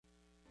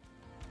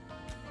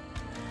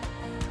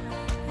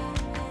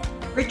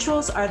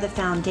Rituals are the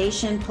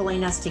foundation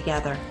pulling us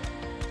together,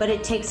 but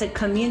it takes a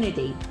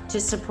community to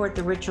support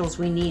the rituals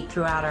we need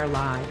throughout our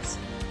lives.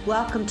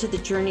 Welcome to the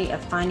journey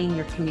of finding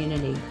your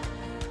community.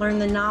 Learn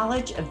the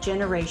knowledge of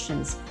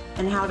generations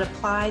and how it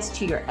applies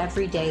to your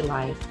everyday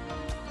life.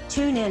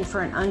 Tune in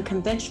for an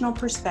unconventional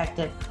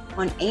perspective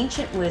on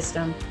ancient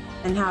wisdom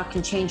and how it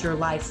can change your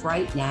life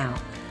right now.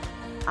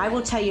 I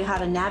will tell you how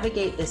to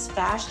navigate this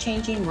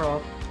fast-changing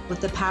world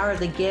with the power of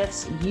the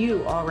gifts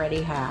you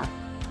already have.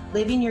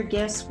 Living Your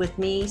Gifts with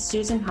me,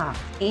 Susan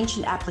Huff,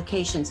 Ancient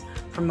Applications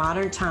for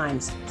Modern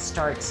Times,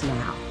 starts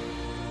now.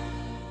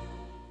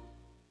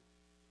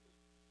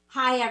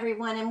 Hi,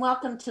 everyone, and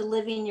welcome to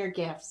Living Your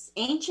Gifts,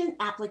 Ancient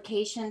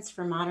Applications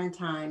for Modern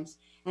Times.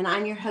 And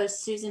I'm your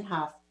host, Susan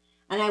Huff,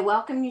 and I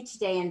welcome you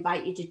today and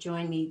invite you to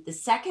join me the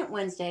second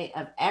Wednesday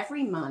of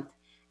every month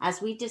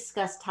as we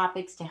discuss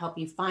topics to help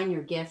you find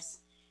your gifts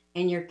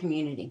in your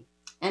community.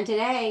 And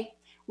today,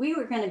 we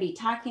were going to be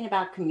talking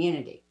about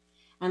community.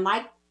 And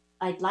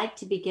I'd like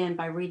to begin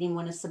by reading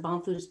one of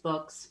Sobonfu's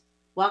books,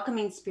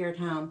 Welcoming Spirit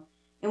Home,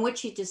 in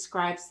which he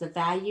describes the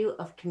value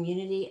of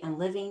community and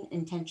living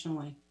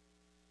intentionally.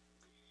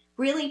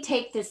 Really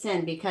take this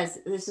in because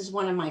this is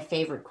one of my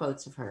favorite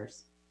quotes of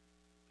hers.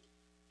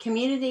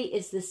 Community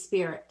is the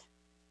spirit,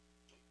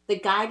 the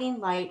guiding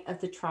light of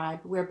the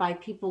tribe whereby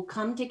people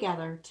come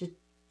together to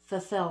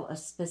fulfill a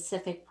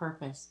specific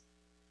purpose,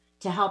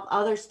 to help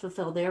others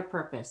fulfill their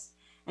purpose,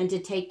 and to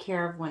take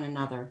care of one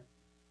another.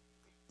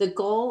 The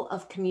goal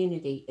of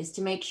community is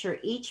to make sure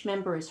each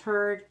member is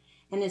heard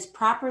and is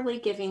properly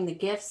giving the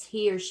gifts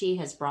he or she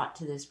has brought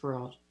to this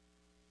world.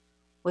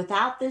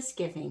 Without this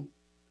giving,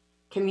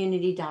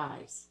 community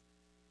dies.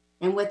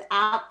 And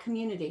without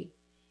community,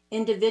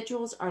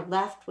 individuals are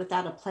left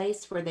without a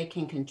place where they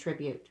can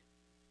contribute.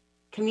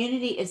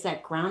 Community is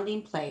that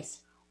grounding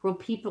place where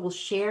people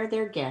share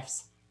their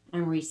gifts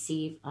and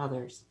receive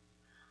others.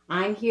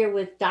 I'm here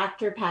with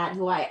Dr. Pat,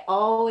 who I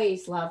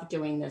always love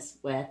doing this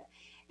with.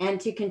 And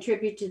to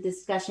contribute to the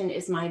discussion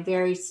is my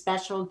very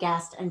special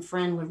guest and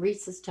friend,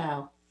 Larissa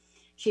Stowe.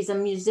 She's a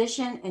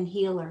musician and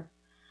healer.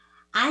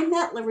 I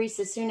met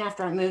Larissa soon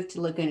after I moved to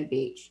Laguna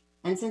Beach.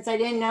 And since I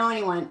didn't know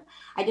anyone,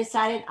 I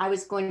decided I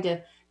was going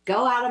to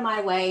go out of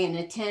my way and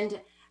attend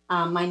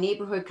my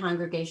neighborhood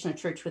congregational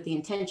church with the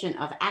intention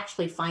of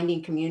actually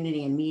finding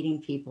community and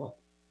meeting people.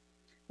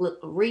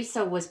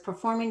 Larissa was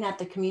performing at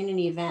the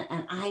community event,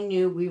 and I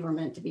knew we were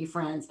meant to be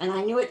friends. And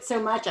I knew it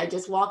so much, I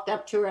just walked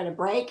up to her at a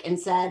break and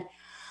said,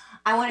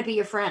 I want to be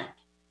your friend.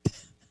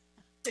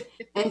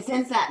 And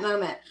since that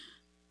moment,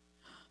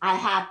 I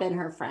have been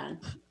her friend,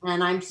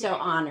 and I'm so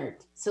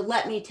honored. So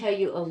let me tell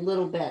you a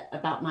little bit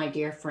about my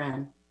dear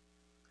friend.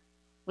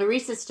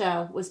 Larissa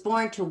Stowe was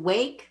born to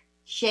wake,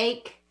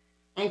 shake,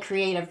 and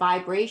create a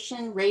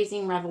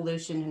vibration-raising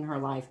revolution in her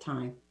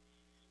lifetime.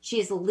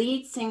 She is the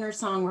lead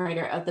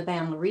singer-songwriter of the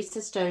band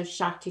Larissa Stowe's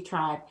Shakti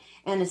Tribe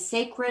and a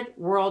sacred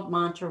world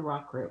mantra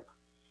rock group.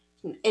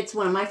 It's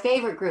one of my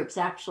favorite groups,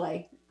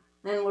 actually.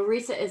 And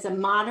Larissa is a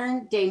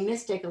modern day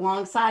mystic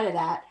alongside of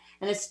that,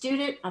 and a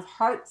student of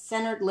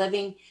heart-centered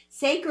living,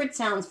 sacred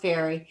sounds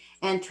fairy,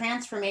 and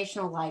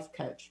transformational life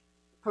coach,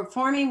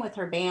 performing with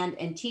her band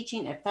and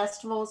teaching at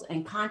festivals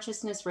and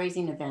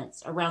consciousness-raising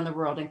events around the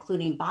world,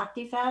 including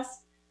Bhakti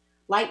Fest,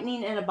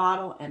 Lightning in a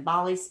Bottle, and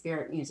Bali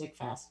Spirit Music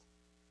Fest.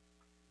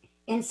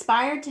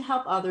 Inspired to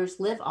help others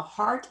live a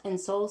heart and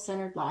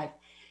soul-centered life,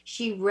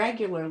 she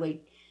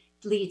regularly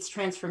leads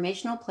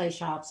transformational play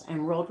shops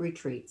and world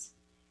retreats,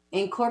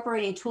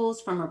 incorporating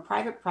tools from her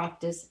private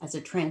practice as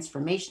a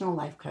transformational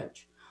life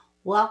coach.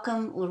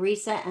 Welcome,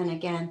 Larissa, and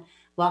again,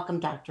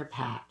 welcome, Dr.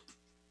 Pat.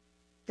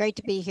 Great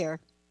to be here.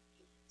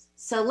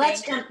 So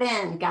let's jump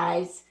in,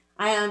 guys.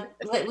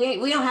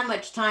 We don't have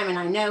much time, and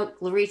I know,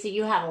 Larissa,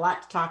 you have a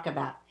lot to talk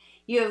about.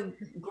 You have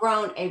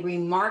grown a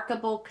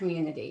remarkable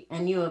community,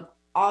 and you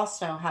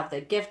also have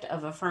the gift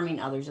of affirming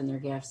others in their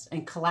gifts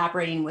and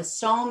collaborating with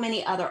so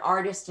many other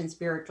artists and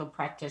spiritual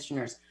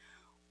practitioners.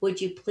 Would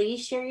you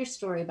please share your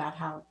story about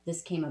how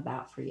this came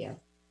about for you?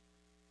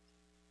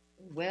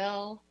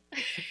 Well,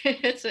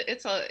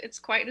 it's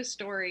quite a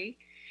story,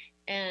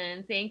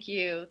 and thank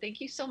you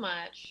so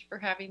much for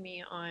having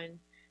me on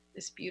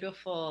this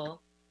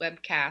beautiful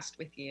webcast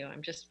with you.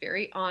 I'm just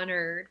very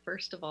honored,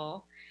 first of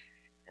all,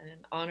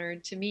 and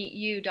honored to meet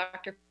you,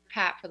 Dr.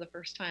 Pat, for the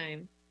first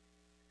time.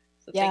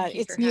 So yeah, thank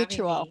you it's for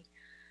mutual.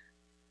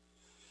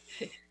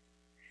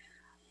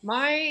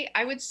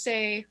 I would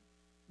say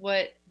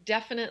what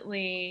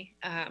definitely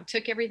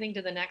took everything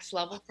to the next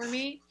level for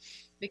me,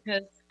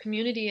 because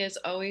community has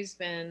always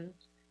been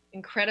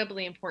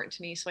incredibly important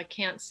to me. So I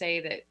can't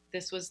say that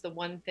this was the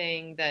one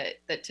thing that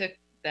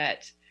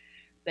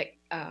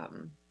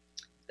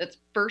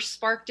first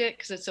sparked it,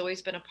 because it's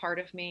always been a part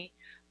of me,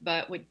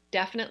 but what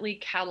definitely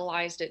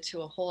catalyzed it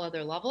to a whole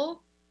other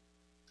level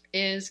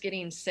is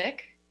getting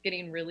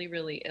really,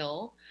 really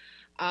ill.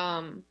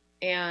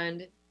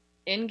 And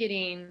in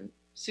getting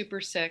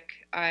super sick,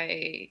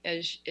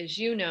 as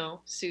you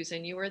know,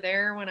 Susan, you were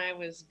there when I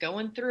was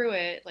going through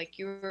it, like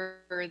you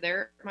were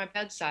there at my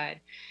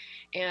bedside.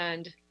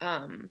 And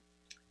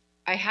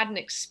I had an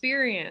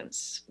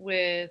experience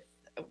with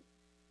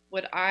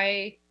what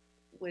I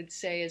would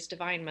say is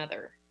Divine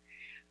Mother.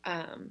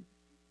 Um,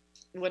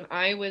 when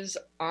I was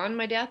on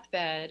my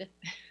deathbed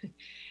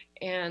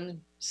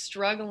and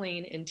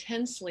struggling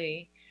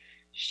intensely,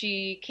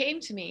 she came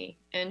to me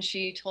and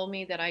she told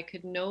me that I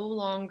could no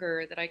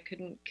longer, that I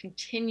couldn't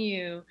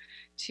continue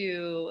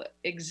to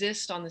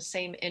exist on the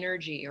same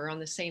energy or on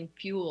the same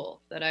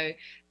fuel,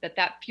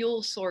 that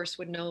fuel source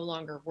would no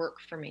longer work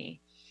for me.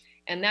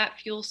 And that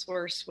fuel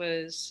source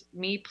was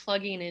me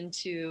plugging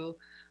into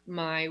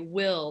my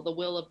will, the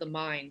will of the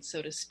mind,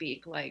 so to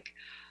speak. Like,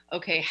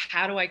 okay,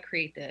 how do I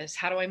create this?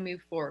 How do I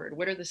move forward?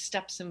 What are the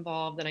steps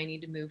involved that I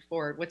need to move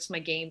forward? What's my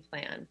game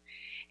plan?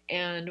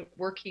 And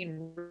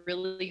working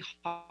really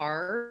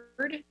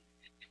hard,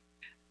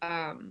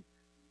 um,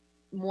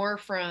 more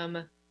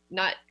from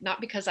not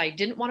because I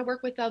didn't want to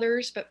work with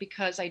others, but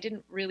because I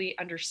didn't really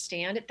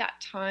understand at that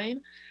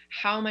time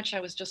how much I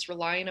was just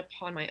relying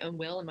upon my own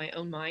will and my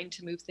own mind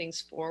to move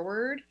things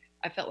forward.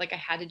 I felt like I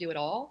had to do it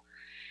all.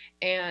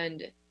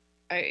 And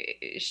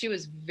she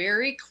was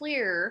very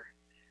clear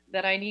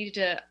that I needed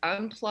to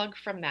unplug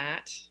from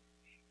that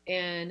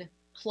and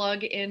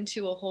plug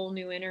into a whole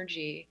new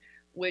energy,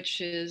 which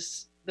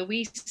is the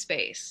we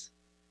space,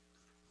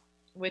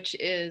 which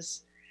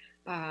is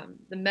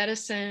the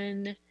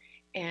medicine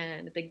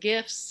and the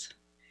gifts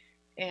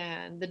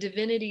and the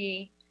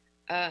divinity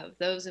of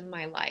those in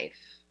my life,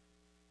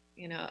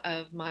 you know,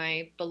 of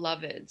my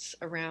beloveds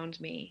around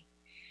me.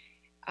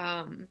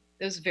 It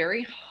was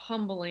very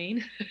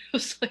humbling. It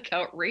was like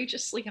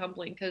outrageously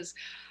humbling because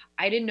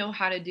I didn't know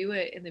how to do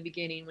it in the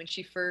beginning. When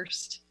she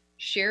first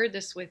shared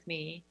this with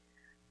me,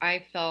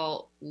 I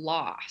felt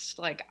lost.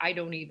 Like, I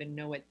don't even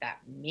know what that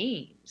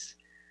means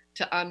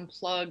to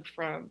unplug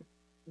from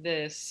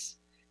this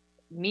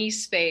me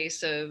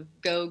space of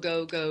go,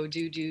 go, go,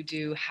 do, do,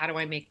 do. How do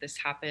I make this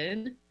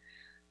happen?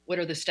 What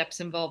are the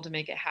steps involved to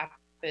make it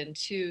happen?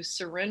 To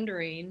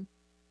surrendering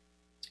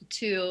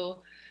to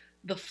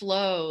the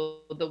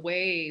flow, the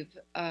wave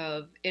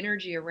of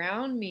energy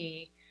around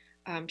me,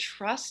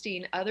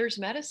 trusting others'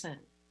 medicine,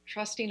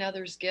 trusting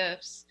others'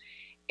 gifts,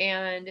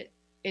 and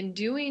in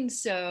doing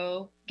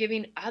so,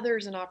 giving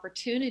others an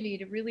opportunity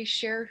to really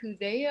share who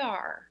they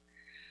are.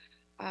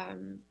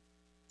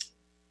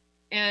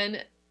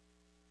 And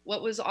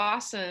what was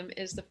awesome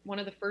is one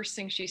of the first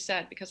things she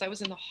said, because I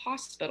was in the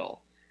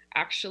hospital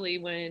actually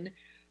when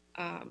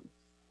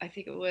I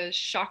think it was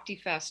Shakti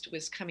Fest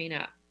was coming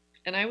up,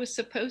 and I was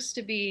supposed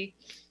to be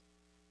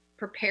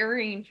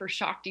preparing for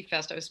Shakti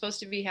Fest. I was supposed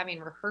to be having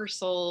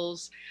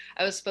rehearsals.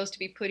 I was supposed to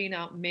be putting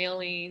out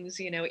mailings,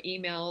 you know,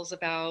 emails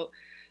about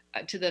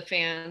to the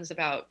fans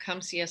about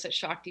come see us at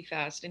Shakti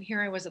Fest. And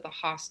here I was at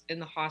in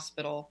the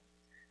hospital,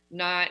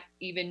 not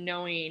even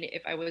knowing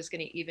if I was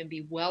going to even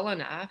be well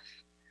enough.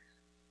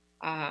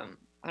 I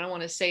don't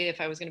want to say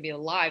if I was going to be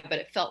alive, but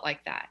it felt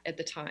like that at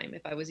the time,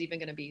 if I was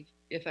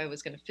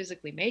going to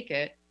physically make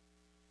it.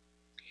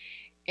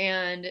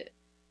 And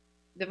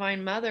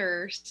Divine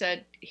Mother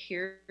said,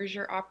 here's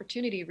your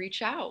opportunity.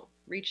 Reach out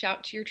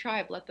to your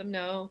tribe. Let them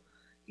know,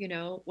 you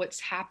know, what's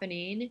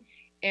happening,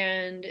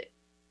 and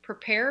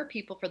prepare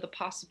people for the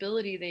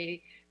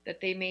possibility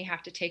that they may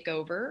have to take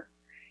over,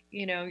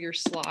 you know, your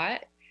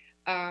slot.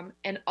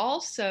 And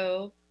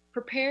also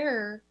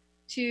prepare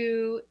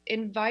to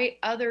invite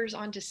others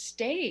onto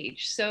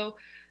stage. So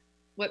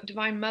what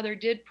Divine Mother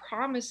did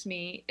promise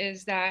me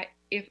is that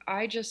if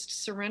I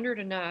just surrendered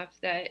enough,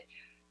 that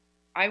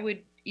I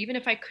would, even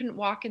if I couldn't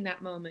walk in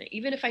that moment,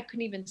 even if I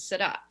couldn't even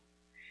sit up,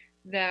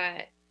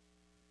 that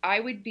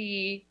I would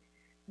be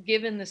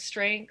given the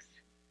strength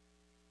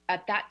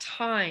at that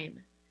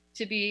time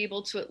to be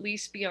able to at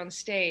least be on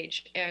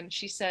stage. And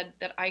she said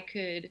that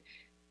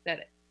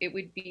that it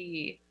would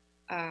be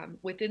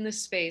within the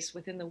space,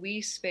 within the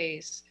we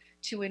space,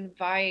 to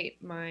invite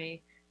my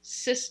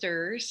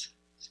sisters,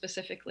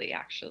 specifically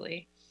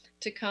actually,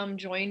 to come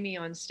join me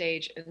on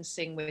stage and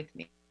sing with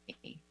me,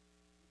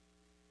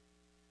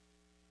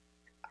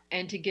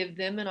 and to give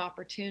them an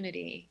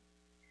opportunity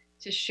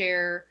to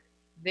share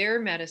their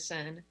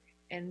medicine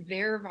and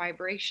their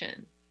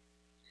vibration.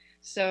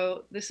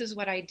 So this is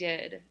what I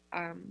did.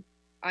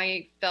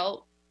 I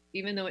felt,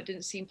 even though it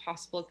didn't seem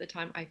possible at the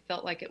time, I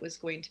felt like it was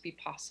going to be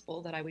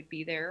possible, that I would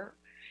be there.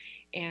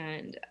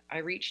 And I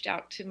reached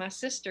out to my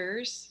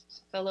sisters,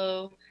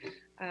 fellow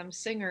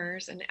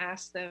singers, and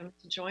asked them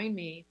to join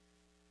me.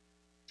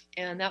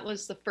 And that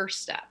was the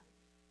first step.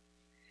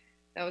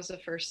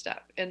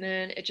 And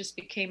then it just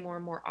became more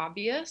and more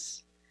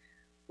obvious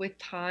with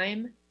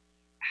time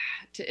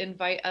to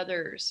invite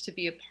others to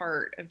be a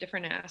part of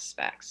different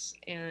aspects.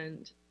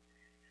 And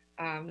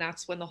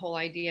that's when the whole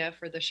idea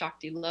for the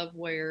Shakti Love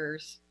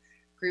Warriors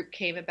group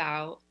came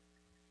about.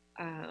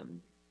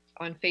 On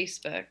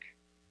Facebook,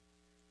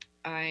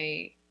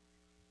 I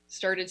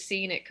started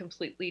seeing it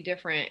completely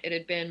different. It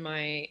had been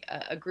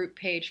a group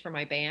page for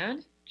my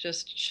band,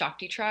 just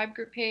Shakti Tribe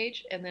group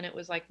page. And then it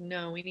was like,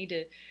 no, we need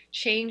to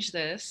change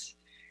this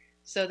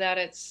so that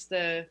it's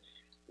the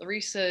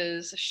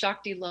Larissa's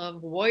Shakti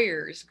Love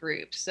Warriors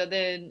group. So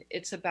then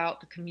it's about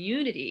the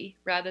community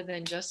rather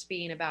than just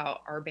being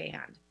about our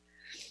band,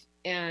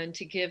 and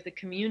to give the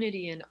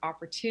community an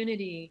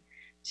opportunity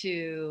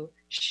to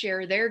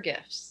share their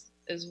gifts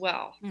as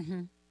well.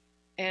 Mm-hmm.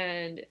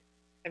 And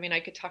I mean, I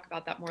could talk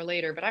about that more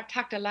later, but I've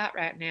talked a lot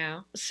right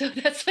now. So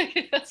that's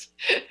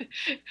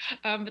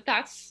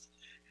but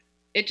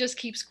it just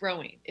keeps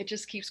growing. It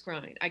just keeps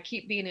growing. I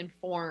keep being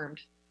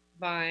informed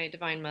by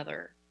Divine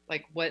Mother,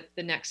 like what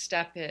the next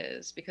step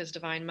is, because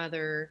Divine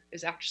Mother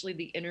is actually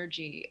the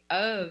energy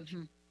of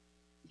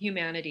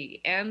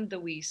humanity and the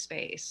we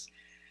space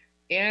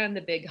and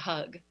the big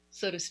hug,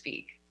 so to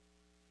speak,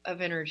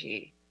 of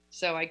energy.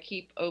 So I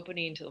keep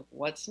opening to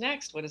what's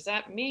next. What does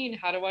that mean?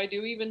 How do I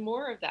do even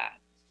more of that?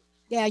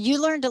 Yeah,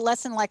 you learned a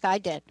lesson like I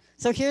did.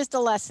 So here's the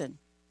lesson.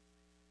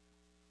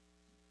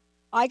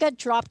 I got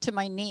dropped to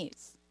my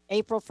knees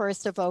April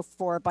 1st of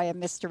 2004 by a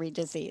mystery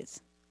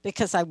disease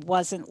because I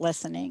wasn't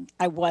listening.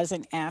 I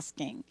wasn't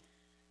asking.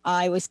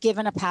 I was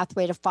given a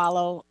pathway to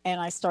follow, and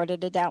I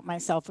started to doubt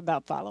myself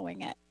about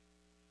following it.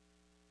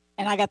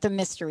 And I got the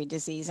mystery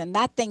disease, and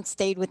that thing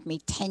stayed with me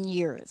 10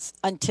 years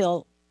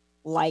until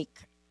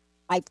like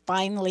I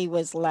finally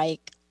was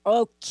like,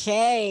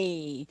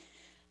 okay,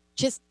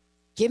 just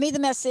give me the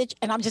message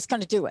and I'm just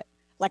going to do it.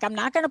 Like, I'm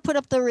not going to put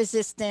up the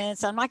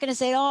resistance. I'm not going to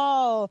say,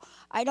 oh,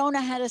 I don't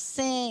know how to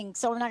sing.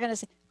 So I'm not going to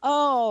say,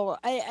 oh,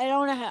 I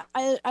don't know how,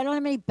 I don't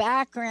have any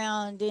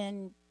background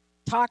in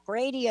talk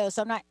radio.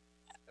 So I'm not,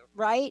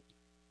 right?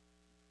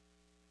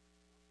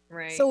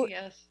 Right. So,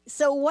 yes.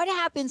 So what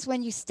happens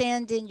when you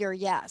stand in your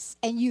yes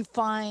and you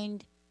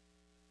find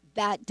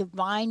that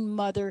Divine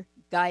Mother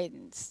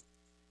guidance?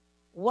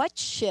 What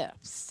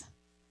shifts?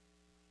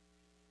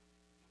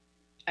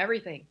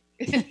 Everything.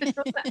 It's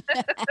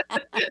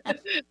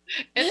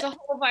a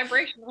whole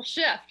vibrational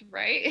shift,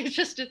 right?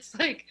 It's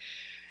like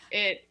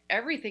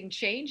everything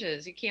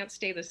changes. You can't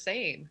stay the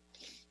same.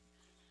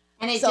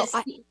 And it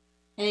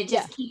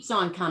just keeps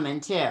on coming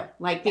too.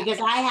 Like, because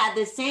I had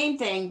the same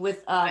thing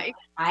with I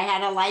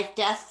had a life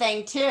death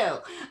thing too.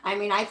 I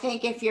mean, I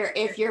think if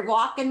you're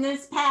walking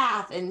this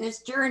path and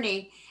this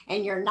journey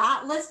and you're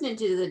not listening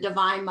to the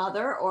Divine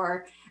Mother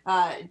or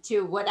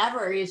to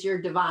whatever is your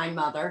Divine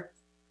Mother,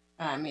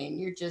 I mean,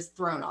 you're just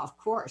thrown off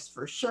course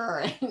for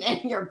sure.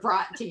 And you're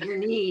brought to your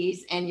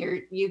knees and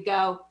you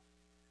go,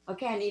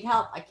 okay, I need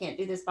help. I can't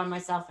do this by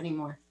myself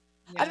anymore.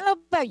 Yeah. I don't know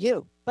about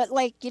you, but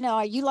like,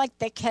 are you like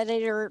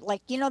thick-headed, or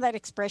like, that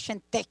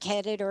expression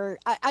thick-headed, or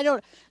I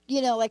don't,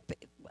 like,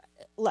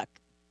 look,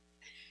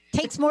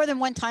 takes more than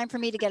one time for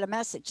me to get a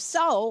message.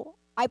 So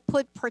I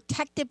put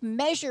protective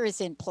measures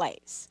in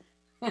place.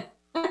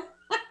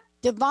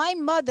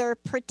 Divine Mother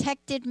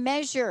protected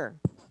measure.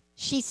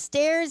 She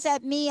stares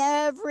at me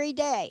every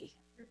day,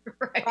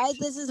 right?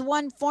 This is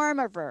one form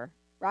of her,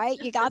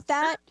 right? You got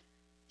that?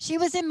 She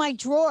was in my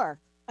drawer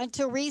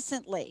until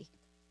recently.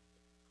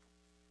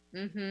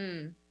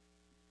 Mm-hmm.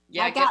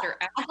 Yeah, I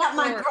got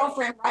my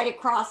girlfriend right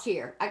across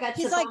here. I got.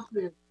 She's like,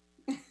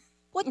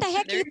 what the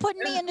heck are you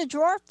putting me in the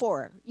drawer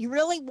for? You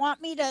really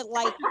want me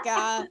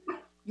to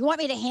you want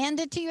me to hand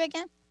it to you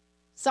again?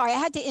 Sorry, I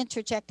had to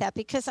interject that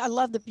because I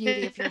love the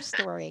beauty of your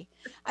story.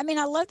 I mean,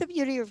 I love the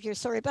beauty of your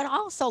story, but I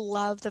also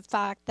love the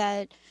fact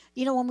that,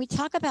 when we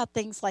talk about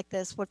things like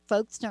this, what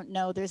folks don't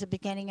know, there's a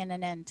beginning and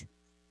an end.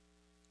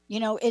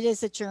 It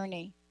is a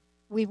journey.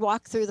 We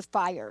walk through the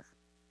fire.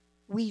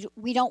 We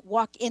don't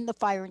walk in the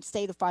fire and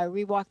stay the fire.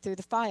 We walk through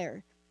the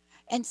fire.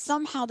 And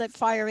somehow that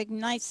fire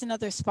ignites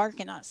another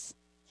spark in us.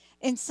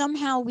 And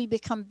somehow we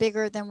become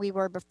bigger than we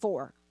were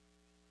before.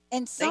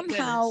 And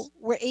somehow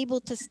we're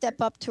able to step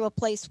up to a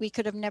place we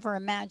could have never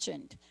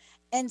imagined.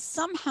 And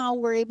somehow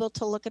we're able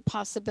to look at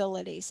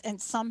possibilities.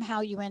 And somehow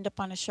you end up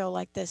on a show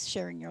like this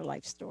sharing your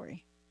life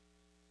story.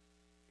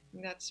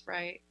 That's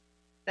right.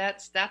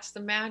 That's the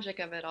magic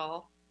of it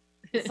all.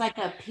 It's like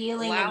a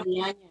peeling of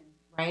the onion,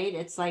 right?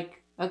 It's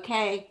like,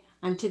 okay,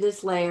 I'm to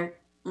this layer.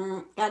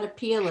 Got to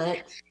peel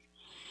it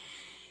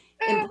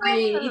and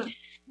breathe.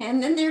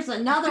 And then there's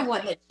another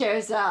one that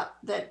shows up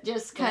that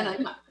just kind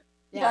of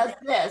does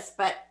this.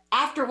 But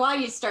after a while,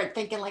 you start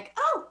thinking like,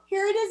 oh,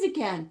 here it is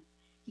again.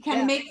 You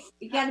kind of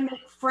you got to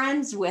make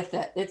friends with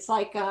it. It's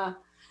like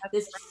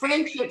this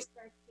friendship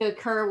starts to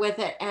occur with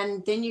it.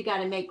 And then you got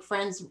to make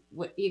friends.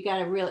 You got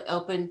to really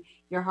open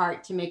your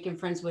heart to making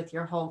friends with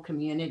your whole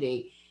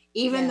community.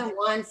 Even the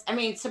ones, I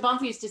mean,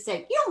 Sabonfa used to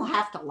say, you don't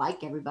have to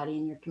like everybody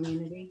in your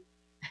community.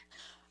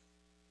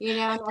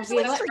 It's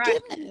like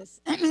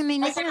forgiveness. I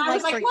mean, isn't it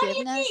like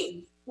forgiveness?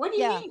 What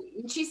do you mean?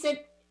 And she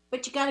said,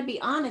 but you got to be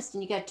honest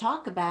and you got to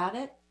talk about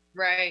it.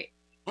 Right.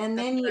 And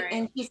then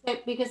and she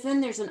said, because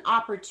then there's an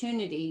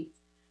opportunity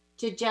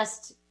to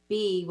just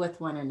be with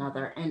one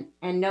another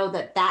and know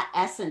that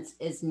essence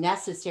is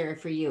necessary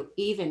for you,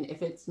 even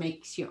if it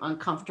makes you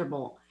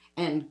uncomfortable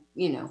and,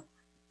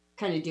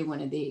 kind of do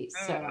one of these.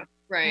 So.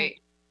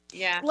 Right.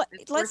 Yeah.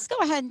 Let's go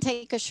ahead and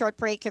take a short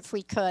break if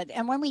we could.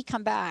 And when we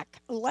come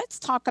back, let's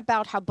talk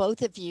about how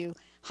both of you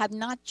have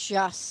not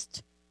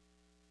just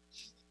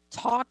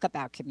talk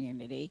about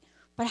community,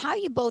 but how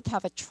you both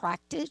have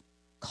attracted,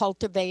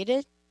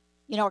 cultivated,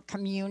 a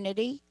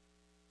community,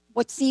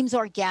 what seems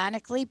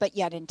organically, but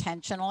yet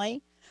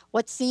intentionally,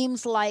 what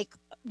seems like,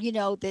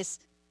 this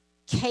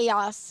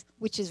chaos,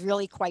 which is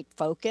really quite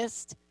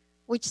focused,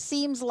 which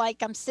seems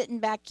like I'm sitting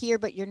back here,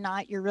 but you're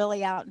not, you're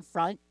really out in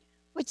front,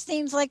 which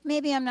seems like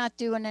maybe I'm not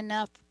doing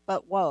enough,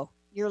 but whoa,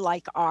 you're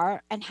like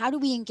are. And how do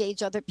we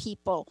engage other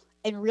people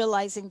in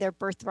realizing their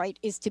birthright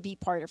is to be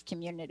part of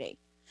community?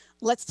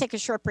 Let's take a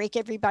short break,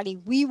 everybody.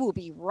 We will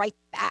be right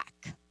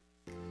back.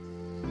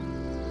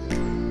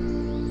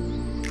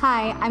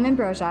 Hi, I'm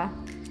Ambrosia.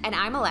 And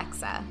I'm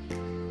Alexa.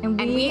 And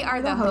we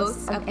are the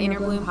hosts of Inner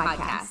Bloom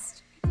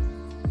Podcast.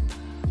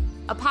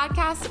 A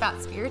podcast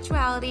about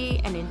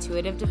spirituality and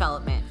intuitive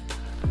development.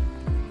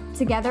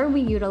 Together, we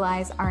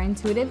utilize our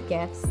intuitive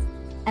gifts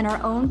and our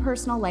own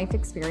personal life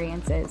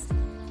experiences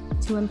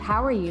to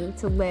empower you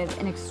to live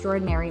an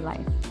extraordinary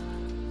life.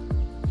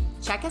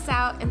 Check us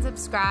out and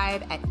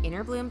subscribe at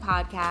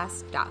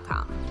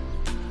innerbloompodcast.com.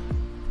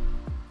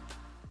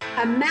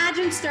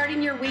 Imagine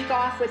starting your week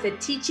off with a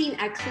teaching,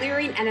 a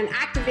clearing, and an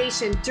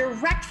activation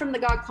direct from the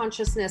God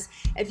consciousness.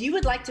 If you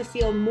would like to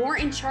feel more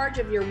in charge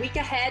of your week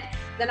ahead,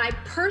 then I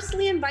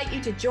personally invite you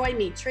to join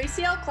me,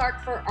 Tracy L.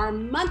 Clark, for our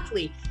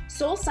monthly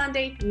Soul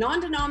Sunday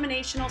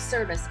non-denominational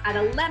service at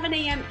 11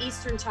 a.m.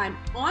 Eastern Time,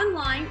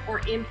 online or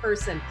in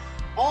person.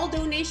 All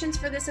donations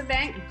for this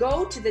event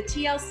go to the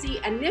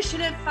TLC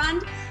Initiative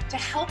Fund to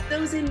help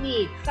those in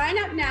need. Sign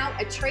up now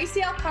at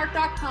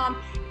tracylclark.com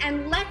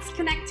and let's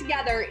connect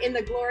together in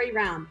the glory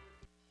realm.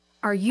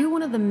 Are you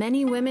one of the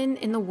many women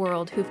in the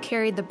world who've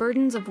carried the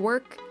burdens of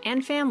work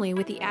and family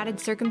with the added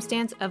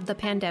circumstance of the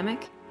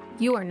pandemic?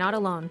 You are not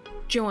alone.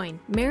 Join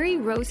Mary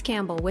Rose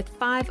Campbell with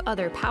 5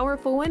 other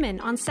powerful women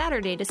on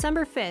Saturday,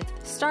 December 5th,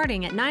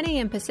 starting at 9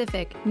 a.m.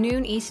 Pacific,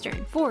 noon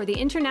Eastern, for the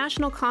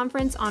International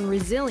Conference on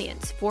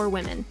Resilience for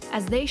Women,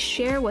 as they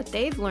share what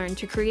they've learned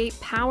to create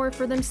power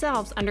for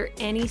themselves under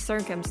any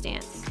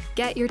circumstance.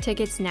 Get your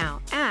tickets now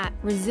at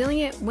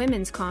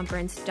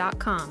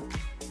resilientwomensconference.com.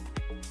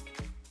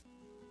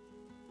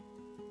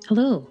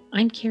 Hello,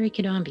 I'm Carrie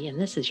Kadambi,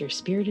 and this is your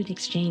Spirited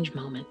Exchange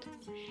moment.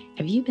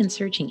 Have you been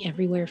searching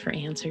everywhere for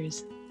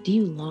answers? Do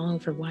you long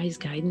for wise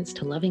guidance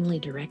to lovingly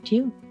direct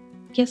you?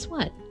 Guess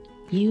what?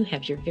 You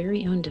have your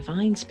very own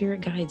divine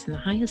spirit guides in the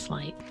highest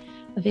light,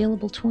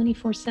 available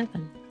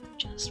 24/7,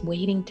 just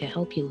waiting to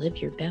help you live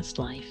your best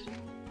life.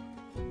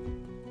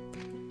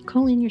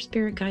 Call in your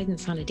spirit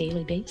guidance on a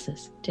daily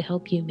basis to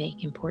help you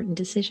make important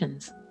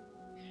decisions.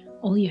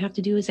 All you have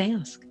to do is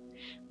ask,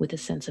 with a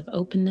sense of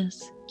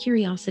openness,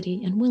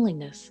 curiosity, and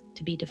willingness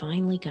to be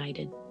divinely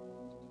guided.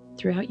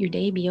 Throughout your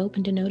day, be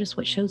open to notice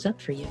what shows up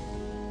for you.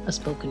 A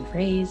spoken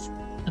phrase,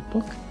 a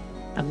book,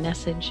 a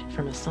message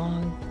from a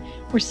song,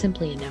 or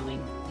simply a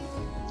knowing.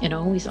 And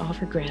always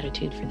offer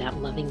gratitude for that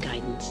loving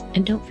guidance,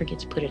 and don't forget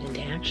to put it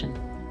into action.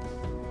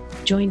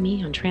 Join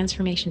me on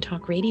Transformation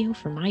Talk Radio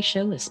for my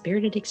show, A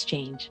Spirited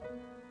Exchange.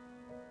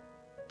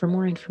 For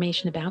more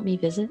information about me,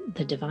 visit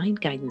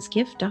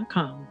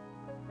thedivineguidancegift.com.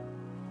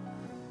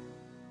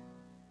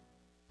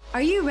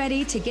 Are you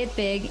ready to get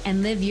big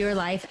and live your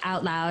life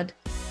out loud?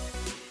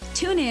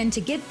 Tune in to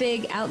Get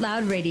Big Out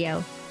Loud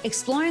Radio,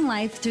 exploring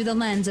life through the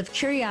lens of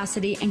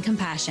curiosity and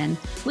compassion,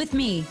 with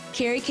me,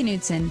 Carrie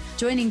Knudsen,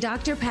 joining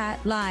Dr. Pat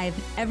live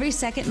every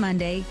second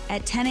Monday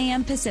at 10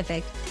 a.m.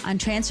 Pacific on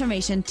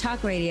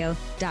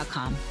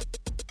TransformationTalkRadio.com.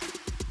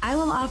 I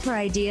will offer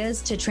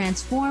ideas to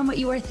transform what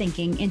you are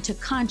thinking into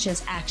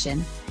conscious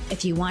action.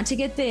 If you want to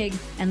get big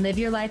and live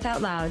your life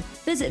out loud,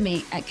 visit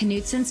me at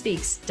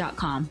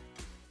KnudsenSpeaks.com.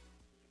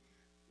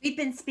 We've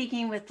been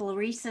speaking with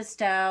Larissa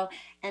Stowe,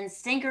 and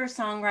singer,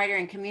 songwriter,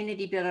 and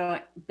community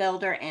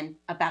builder, and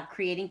about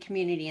creating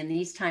community in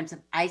these times of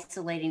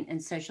isolating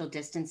and social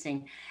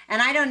distancing. And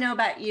I don't know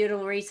about you,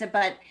 Larissa,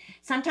 but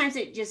sometimes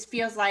it just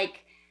feels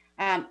like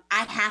I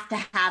have to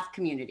have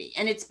community.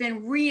 And it's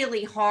been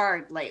really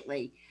hard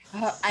lately.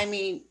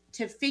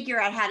 To figure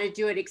out how to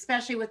do it,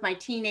 especially with my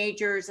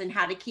teenagers, and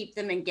how to keep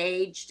them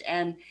engaged,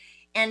 and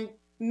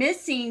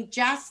missing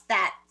just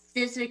that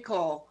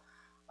physical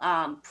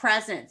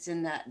presence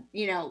in the,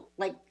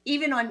 like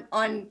even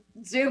on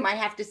Zoom, I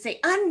have to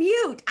say,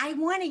 unmute. I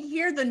want to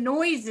hear the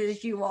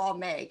noises you all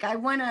make. I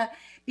want to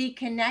be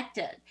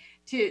connected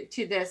to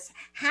this.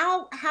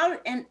 How,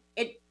 and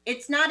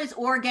it's not as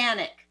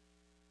organic.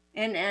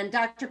 And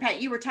Dr. Pat,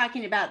 you were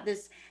talking about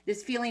this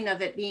feeling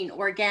of it being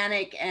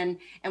organic and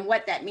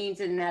what that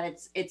means, and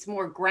that it's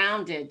more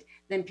grounded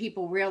than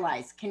people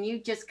realize. Can you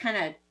just kind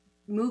of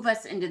move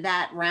us into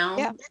that realm?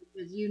 Yeah.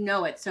 Because you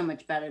know it so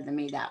much better than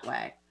me that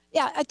way.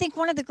 Yeah, I think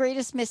one of the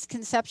greatest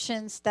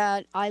misconceptions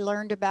that I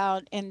learned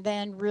about and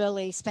then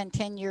really spent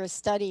 10 years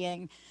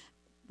studying,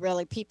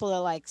 really people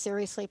are like,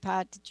 seriously,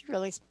 Pat, did you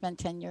really spend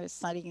 10 years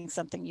studying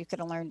something you could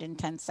have learned in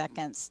 10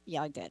 seconds?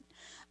 Yeah, I did.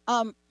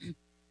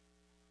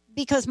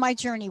 Because my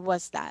journey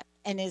was that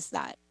and is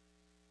that.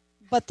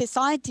 But this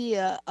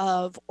idea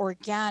of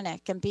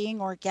organic and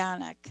being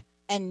organic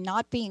and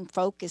not being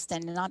focused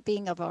and not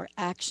being of our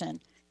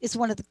action is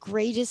one of the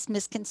greatest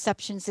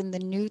misconceptions in the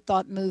New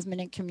Thought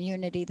movement and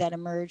community that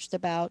emerged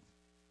about,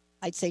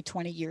 I'd say,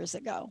 20 years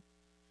ago.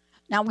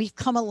 Now, we've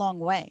come a long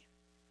way.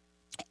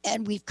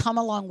 And we've come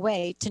a long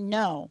way to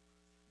know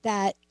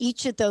that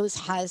each of those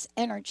has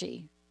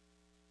energy,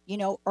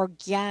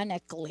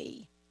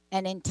 organically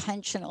and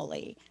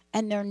intentionally,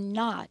 and they're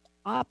not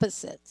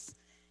opposites.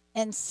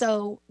 And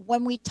so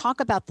when we talk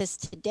about this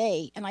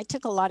today, and I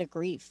took a lot of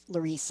grief,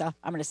 Larissa,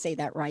 I'm going to say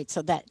that right,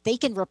 so that they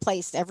can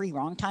replace every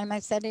wrong time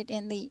I've said it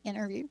in the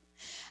interview.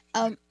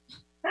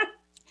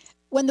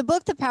 When the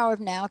book, The Power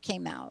of Now,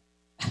 came out,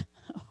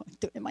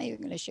 am I even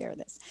going to share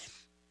this?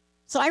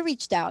 So I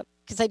reached out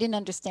because I didn't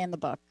understand the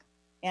book.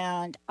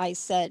 And I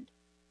said,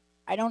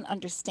 I don't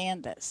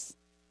understand this.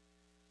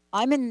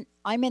 I'm in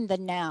the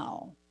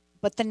now,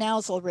 but the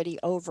now's already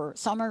over.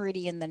 So I'm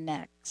already in the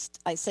next.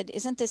 I said,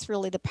 isn't this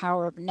really the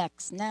power of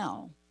next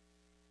now?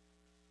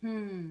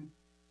 I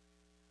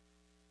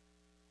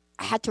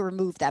had to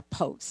remove that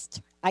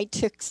post. I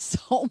took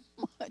so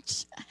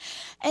much.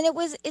 And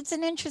it's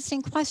an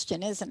interesting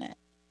question, isn't it?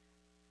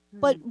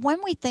 But when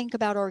we think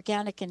about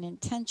organic and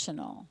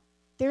intentional,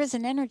 there is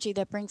an energy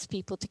that brings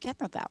people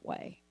together that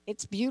way.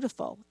 It's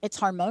beautiful. It's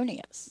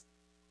harmonious.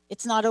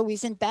 It's not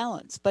always in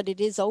balance, but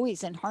it is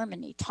always in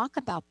harmony. Talk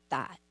about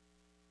that.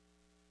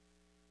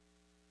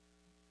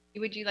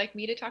 Would you like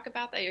me to talk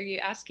about that? Are you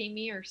asking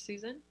me or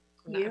Susan?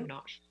 No, I'm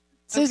not.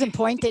 Susan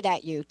pointed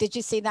at you. Did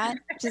you see that?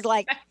 She's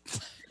like,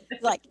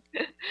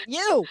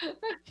 you.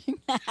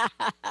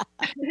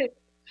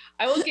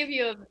 I will give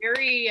you a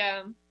very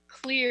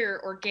clear,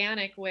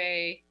 organic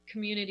way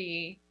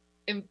community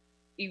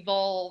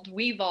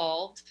we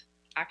evolved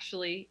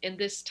actually in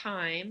this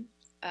time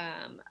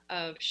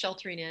of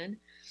sheltering in.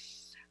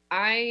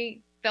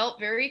 I felt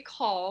very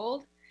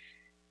called.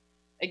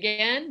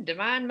 Again,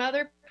 Divine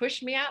Mother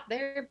pushed me out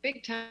there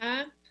big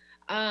time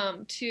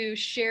to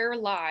share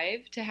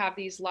live, to have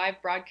these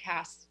live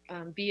broadcasts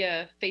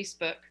via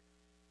Facebook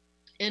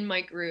in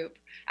my group.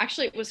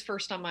 Actually, it was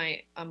first on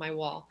my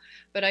wall,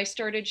 but I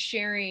started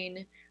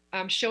sharing,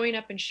 showing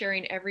up and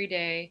sharing every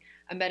day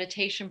a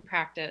meditation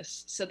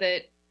practice so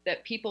that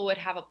people would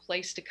have a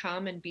place to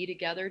come and be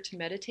together to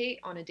meditate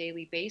on a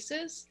daily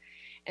basis.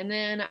 And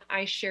then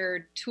I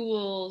shared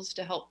tools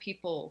to help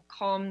people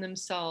calm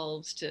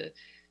themselves, to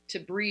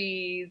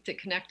breathe, to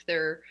connect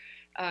their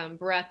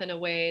breath in a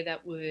way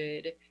that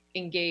would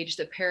engage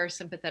the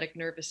parasympathetic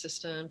nervous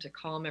system to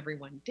calm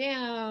everyone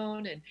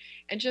down,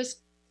 and just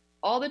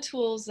all the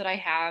tools that I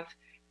have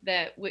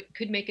that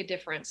could make a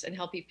difference in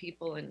helping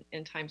people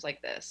in times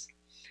like this.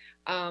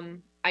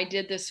 I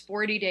did this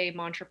 40-day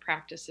mantra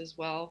practice as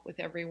well with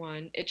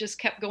everyone. It just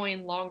kept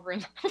going longer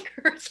and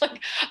longer. It's like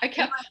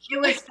It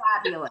was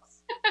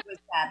fabulous. It was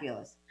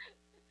fabulous.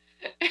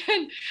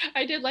 And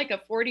I did like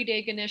a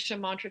 40-day Ganesha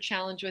mantra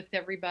challenge with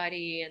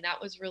everybody, and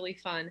that was really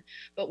fun.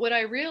 But what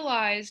I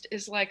realized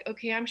is like,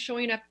 okay, I'm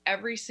showing up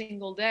every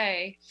single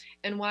day.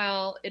 And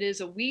while it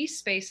is a we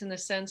space in the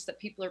sense that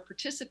people are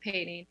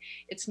participating,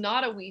 it's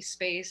not a we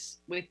space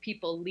with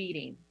people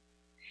leading.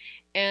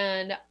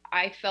 And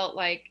I felt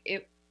like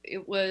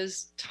it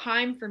was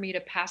time for me to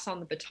pass on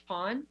the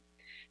baton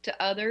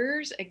to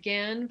others,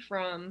 again,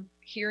 from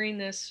hearing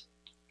this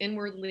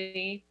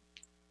inwardly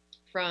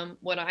from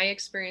what I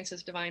experience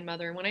as Divine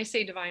Mother. And when I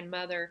say Divine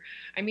Mother,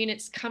 I mean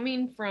it's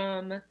coming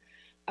from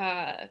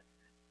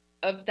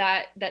of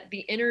that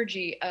the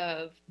energy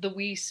of the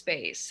we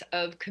space,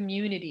 of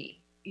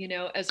community,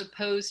 as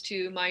opposed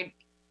to my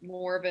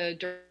more of a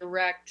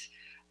direct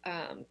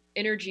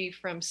energy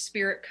from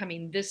spirit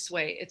coming this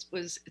way.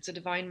 It's a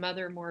Divine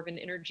Mother, more of an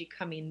energy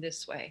coming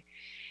this way.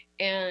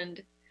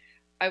 And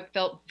I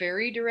felt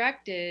very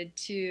directed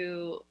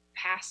to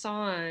pass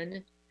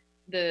on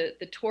the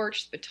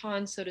torch, the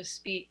baton, so to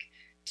speak,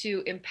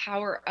 to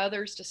empower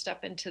others to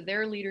step into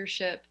their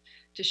leadership,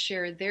 to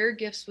share their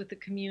gifts with the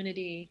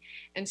community.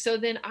 And so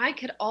then I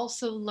could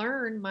also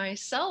learn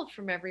myself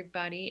from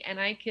everybody, and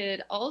I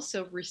could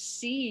also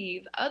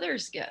receive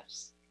others'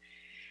 gifts.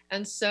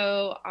 And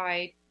so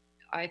I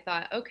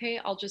thought, okay,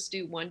 I'll just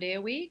do 1 day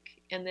a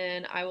week, and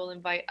then I will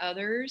invite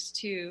others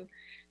to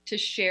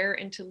share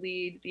and to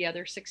lead the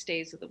other 6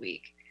 days of the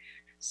week.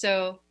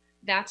 So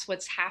that's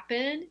what's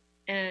happened.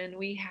 And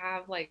we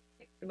have like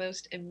the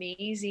most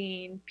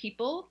amazing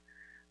people,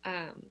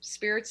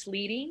 spirits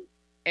leading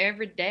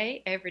every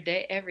day,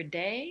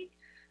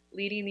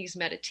 leading these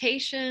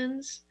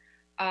meditations,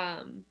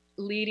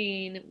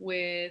 leading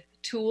with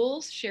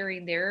tools,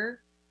 sharing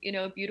their,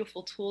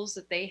 beautiful tools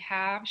that they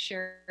have,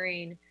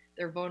 sharing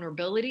their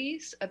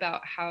vulnerabilities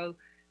about how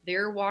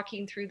they're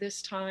walking through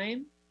this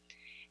time.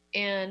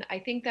 And I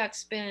think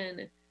that's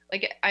been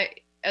like,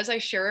 as I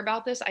share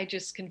about this, I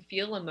just can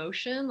feel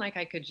emotion. Like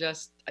I could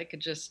just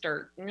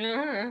start.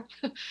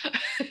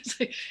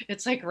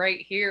 It's like right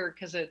here,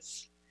 because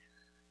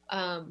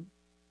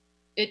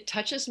it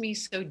touches me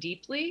so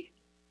deeply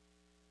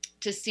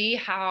to see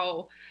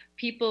how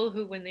people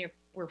who, when they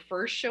were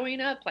first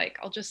showing up, like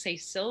I'll just say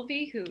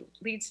Sylvie, who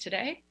leads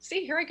today.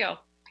 See, here I go.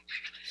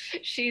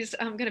 She's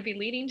going to be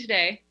leading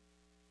today.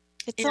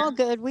 It's all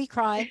good. We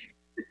cry.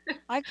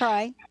 I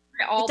cry.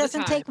 All It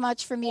doesn't take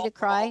much for me to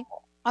cry.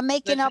 I'm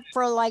making up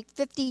for like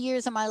 50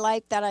 years of my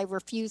life that I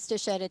refuse to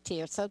shed a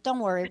tear. So don't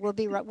worry,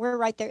 we're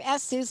right there.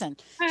 Ask Susan.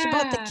 She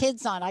brought the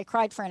kids on. I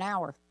cried for an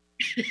hour.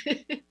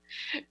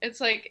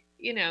 It's like,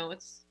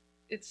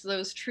 it's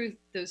those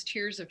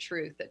tears of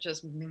truth that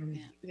just,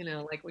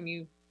 like when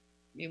you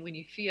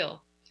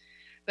feel.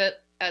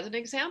 But as an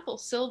example,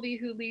 Sylvie,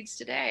 who leads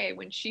today,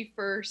 when she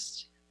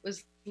first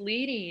was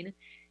leading,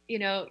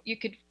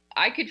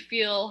 I could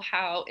feel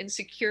how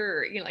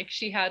insecure, like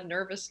she had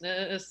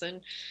nervousness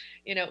and,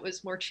 it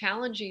was more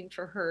challenging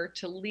for her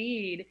to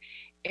lead.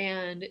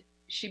 And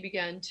she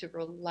began to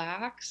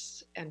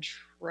relax and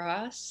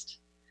trust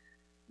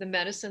the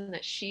medicine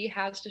that she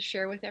has to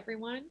share with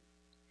everyone.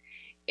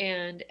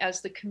 And as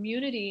the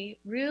community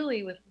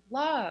really with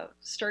love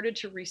started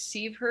to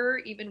receive her,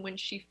 even when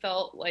she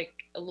felt like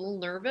a little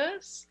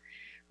nervous,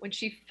 when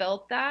she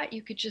felt that,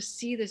 you could just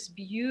see this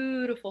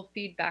beautiful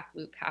feedback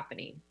loop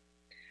happening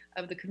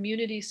of the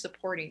community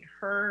supporting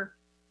her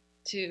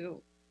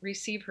to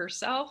receive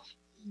herself.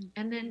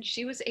 And then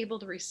she was able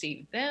to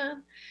receive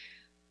them.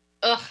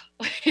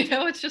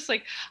 It's just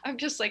like,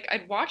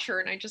 I'd watch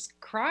her and I just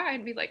cry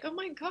and be like, oh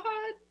my God,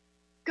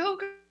 go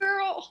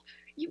girl,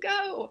 you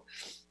go.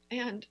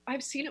 And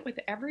I've seen it with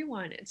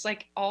everyone. It's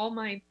like all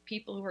my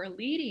people who are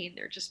leading,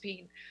 they're just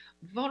being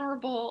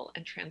vulnerable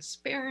and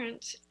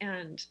transparent.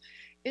 And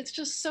it's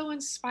just so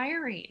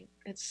inspiring.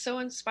 It's so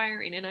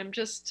inspiring. And I'm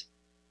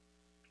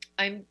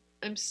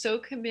so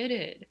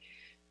committed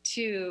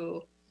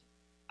to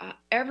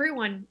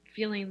everyone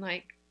feeling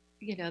like,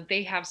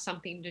 they have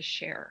something to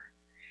share,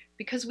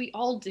 because we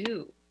all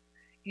do.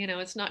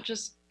 It's not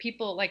just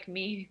people like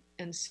me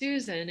and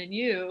Susan and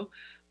you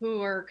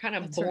who are kind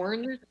of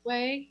born this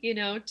way,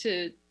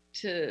 to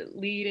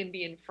lead and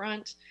be in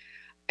front.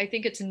 I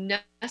think it's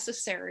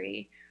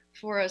necessary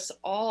for us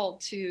all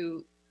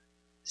to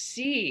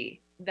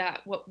see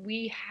that what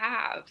we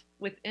have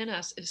within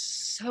us is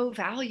so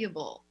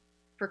valuable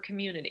for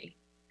community.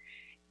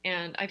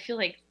 And I feel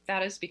like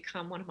that has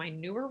become one of my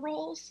newer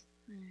roles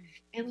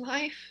in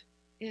life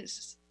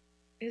is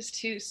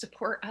to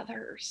support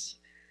others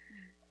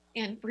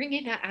and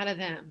bringing that out of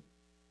them.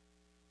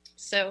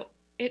 So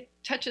it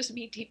touches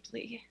me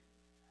deeply,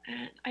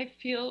 and I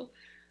feel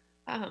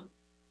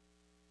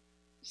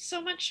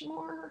so much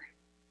more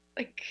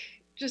like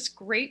just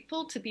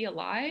grateful to be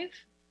alive.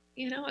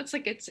 It's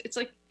like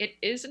it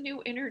is a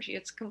new energy.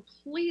 It's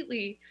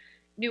completely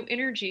new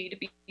energy to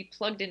be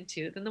plugged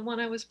into than the one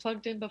I was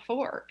plugged in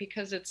before,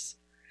 because it's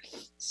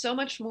so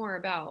much more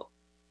about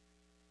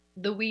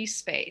the we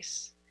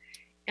space.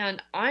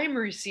 And I'm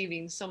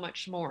receiving so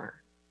much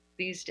more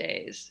these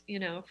days,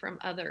 from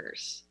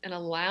others, and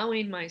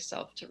allowing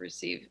myself to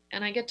receive,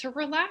 and I get to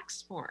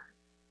relax more.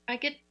 I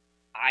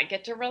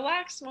get to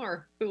relax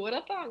more. Who would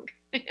have thunk?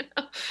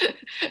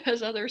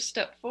 As others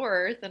step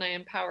forth and I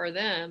empower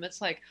them,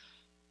 it's like,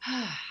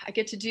 I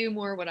get to do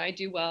more what I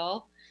do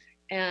well,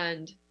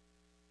 and,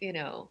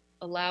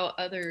 allow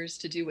others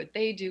to do what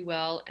they do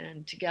well.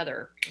 And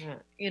together,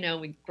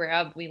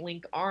 we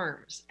link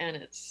arms, and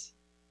it's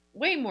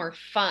way more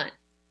fun.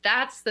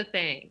 That's the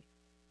thing.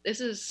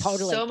 This is so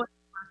much more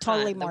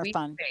totally fun. More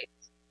fun.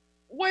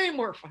 Way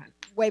more fun.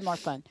 Way more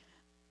fun.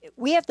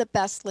 We have the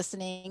best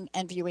listening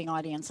and viewing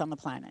audience on the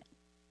planet.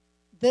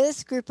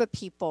 This group of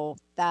people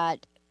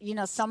that,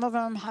 some of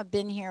them have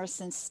been here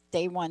since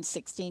day one,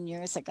 16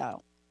 years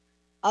ago.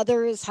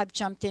 Others have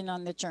jumped in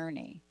on the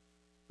journey,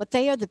 but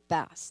they are the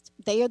best.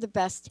 They are the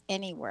best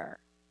anywhere.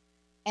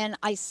 And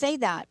I say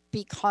that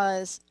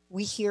because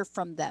we hear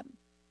from them.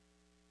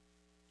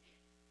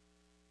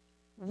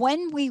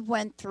 When we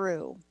went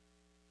through,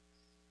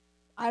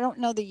 I don't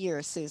know the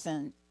year,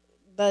 Susan,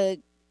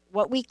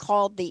 what we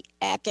called the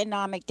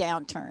economic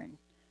downturn,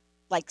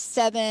 like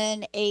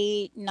 7,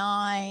 8,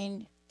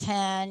 9,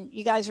 10.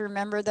 You guys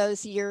remember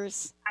those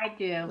years? I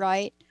do.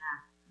 Right?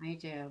 Yeah, I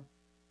do.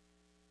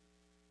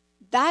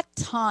 That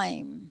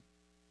time,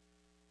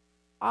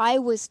 I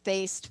was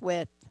faced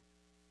with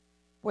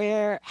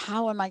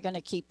how am I going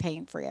to keep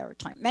paying for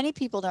airtime? Many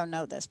people don't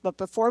know this, but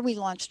before we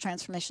launched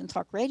Transformation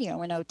Talk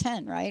Radio in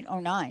 2010, right?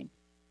 2009,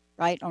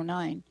 right?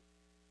 2009.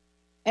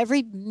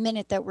 Every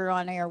minute that we're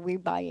on air, we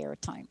buy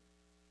airtime.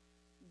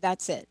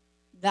 That's it.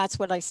 That's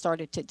what I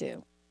started to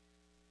do.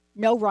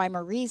 No rhyme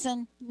or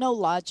reason, no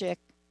logic.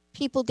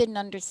 People didn't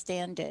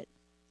understand it.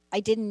 I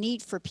didn't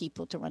need for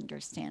people to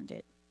understand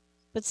it.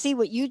 But see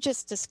what you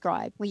just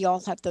described, we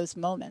all have those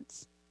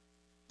moments.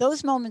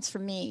 Those moments for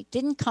me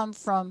didn't come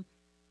from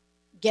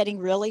getting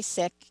really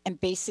sick and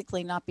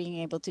basically not being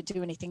able to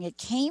do anything. It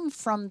came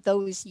from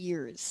those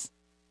years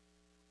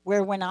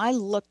where when I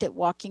looked at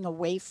walking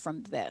away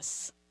from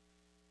this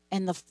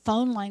and the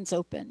phone lines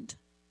opened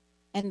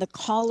and the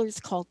callers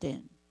called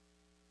in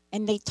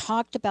and they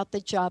talked about the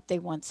job they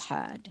once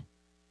had.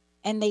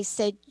 And they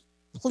said,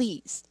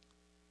 please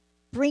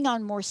bring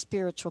on more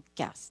spiritual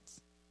guests.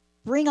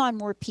 Bring on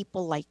more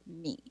people like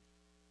me.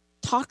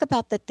 Talk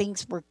about the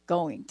things we're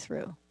going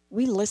through.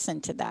 We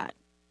listened to that.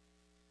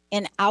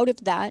 And out of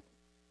that,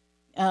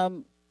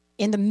 in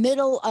the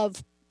middle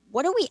of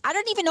I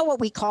don't even know what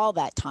we call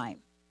that time,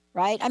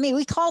 right? I mean,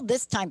 we called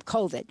this time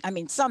COVID. I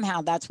mean,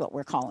 somehow that's what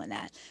we're calling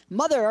that.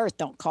 Mother Earth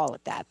don't call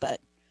it that, but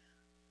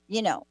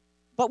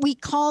but we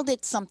called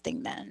it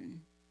something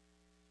then.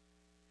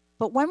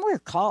 But when we're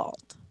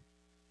called,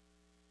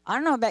 I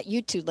don't know about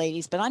you two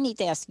ladies, but I need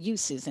to ask you,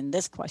 Susan,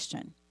 this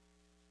question.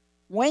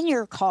 When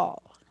you're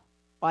called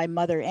by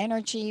Mother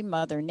Energy,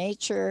 Mother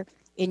Nature,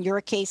 in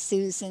your case,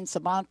 Susan,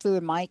 Sabanthu,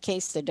 in my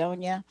case,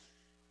 Sidonia,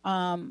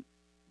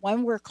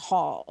 when we're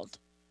called,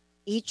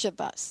 each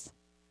of us,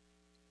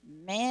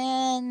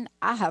 man,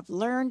 I have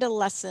learned a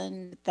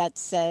lesson that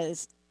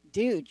says,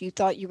 dude, you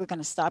thought you were going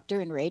to stop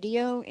doing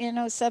radio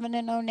in 07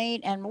 and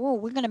 08, and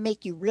we're going to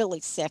make you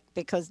really sick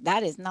because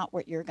that is not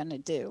what you're going to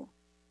do.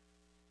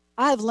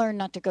 I've learned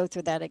not to go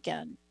through that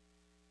again.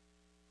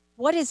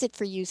 What is it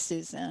for you,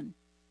 Susan?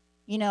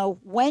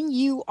 When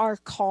you are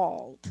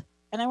called,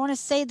 and I want to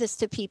say this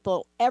to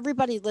people,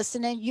 everybody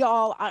listening,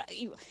 y'all,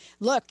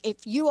 look, if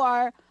you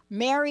are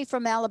Mary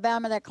from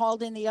Alabama that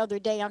called in the other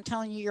day, I'm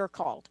telling you, you're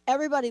called.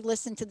 Everybody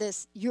listen to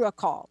this, you are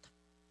called,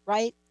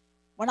 right?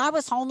 When I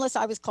was homeless,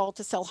 I was called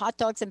to sell hot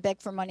dogs and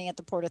beg for money at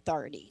the Port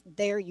Authority.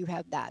 There you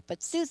have that.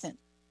 But Susan.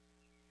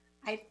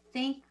 I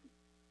think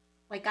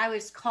I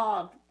was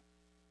called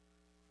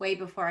way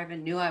before I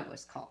even knew I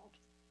was called.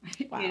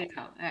 Wow.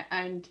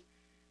 And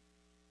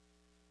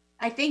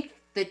I think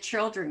the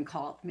children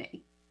called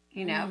me,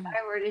 if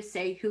I were to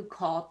say who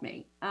called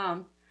me.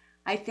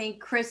 I think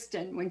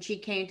Kristen, when she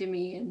came to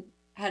me and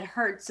had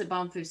heard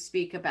Sabanthu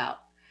speak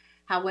about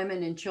how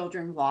women and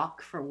children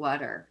walk for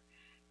water,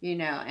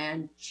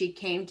 and she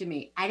came to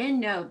me. I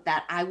didn't know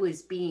that I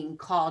was being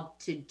called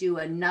to do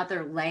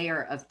another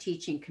layer of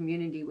teaching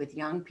community with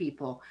young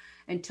people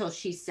until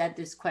she said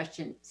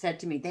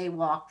to me, they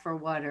walk for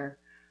water.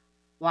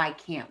 Why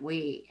can't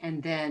we?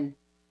 And then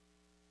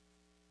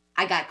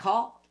I got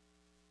called.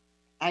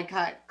 I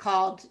got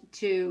called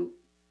to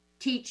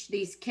teach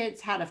these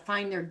kids how to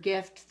find their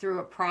gift through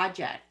a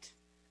project.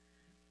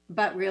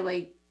 But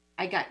really,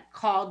 I got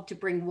called to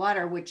bring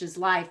water, which is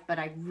life, but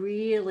I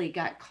really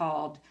got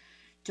called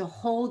to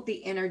hold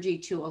the energy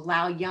to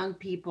allow young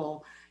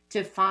people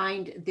to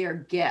find their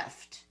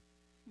gift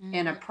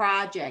in a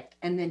project,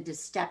 and then to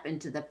step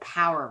into the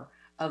power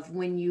of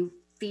when you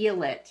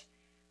feel it,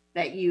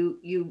 that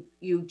you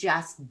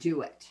just do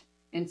it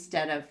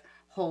instead of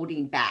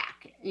holding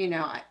back.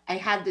 I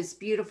had this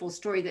beautiful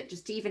story that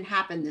just even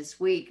happened this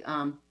week.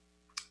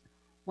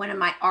 One of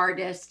my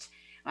artists,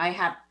 I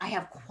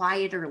have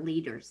quieter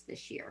leaders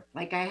this year.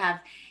 I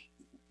have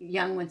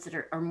young ones that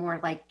are more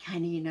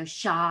kind of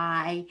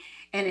shy,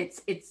 and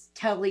it's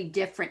totally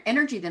different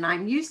energy than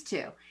I'm used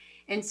to.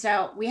 And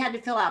so we had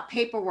to fill out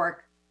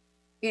paperwork,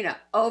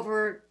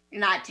 over,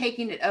 not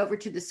taking it over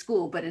to the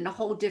school, but in a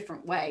whole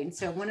different way. And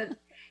so one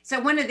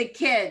of the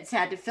kids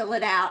had to fill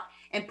it out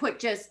and put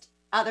just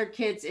other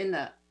kids in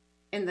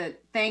the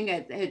thing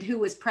who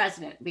was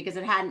president, because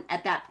it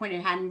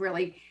hadn't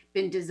really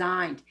been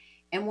designed.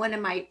 And one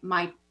of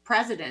my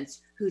presidents,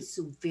 who's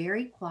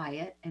very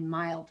quiet and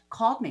mild,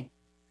 called me.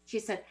 She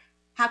said,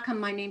 how come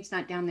my name's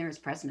not down there as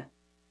president?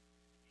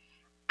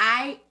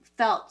 I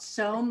felt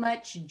so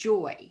much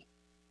joy,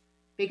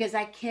 because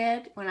that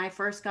kid, when I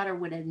first got her,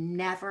 would have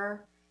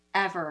never,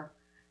 ever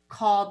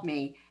called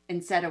me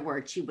and said a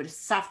word. She would have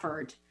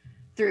suffered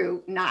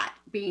through not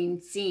being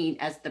seen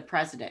as the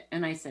president.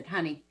 And I said,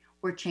 honey,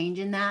 we're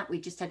changing that. We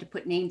just had to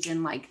put names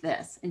in like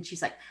this. And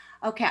she's like,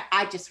 okay,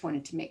 I just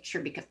wanted to make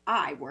sure because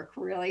I work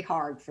really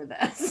hard for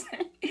this.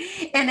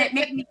 And it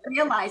made me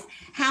realize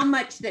how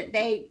much that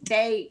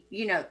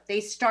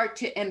they start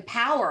to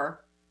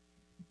empower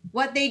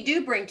what they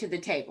do bring to the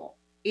table,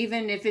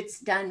 even if it's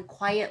done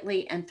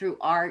quietly and through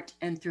art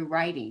and through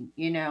writing,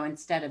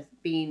 instead of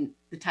being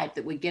the type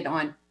that would get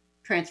on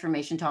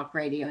Transformation Talk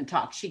Radio and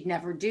talk. She'd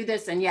never do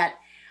this. And yet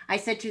I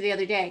said to her the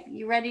other day,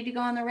 you ready to go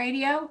on the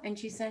radio? And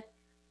she said,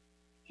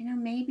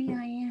 maybe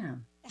I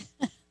am.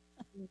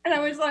 And I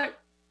was like,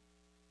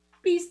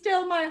 be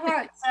still my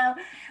heart. So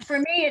for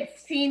me,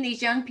 it's seeing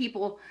these young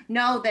people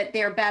know that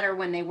they're better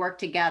when they work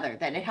together,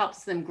 that it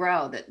helps them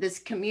grow, that this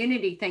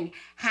community thing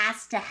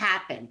has to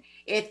happen.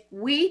 If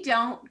we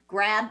don't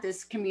grab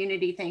this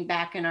community thing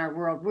back in our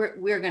world,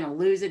 we're going to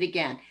lose it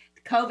again.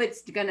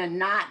 COVID's going to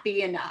not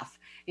be enough.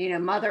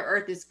 Mother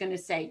Earth is going to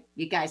say,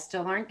 you guys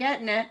still aren't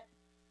getting it.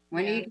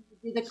 When you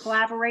do the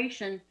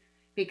collaboration,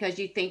 because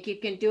you think you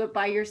can do it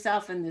by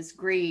yourself, and this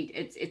greed,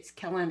 it's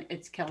killing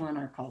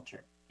our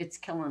culture. It's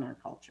killing our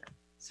culture.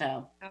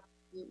 So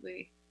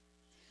absolutely.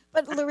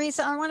 But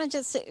Larissa, I want to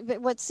just say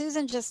what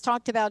Susan just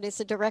talked about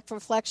is a direct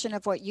reflection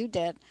of what you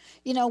did.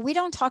 We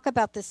don't talk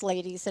about this,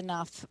 ladies,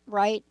 enough,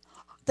 right?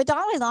 The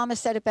Dalai Lama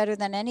said it better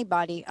than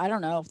anybody. I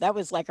don't know. That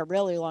was like a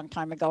really long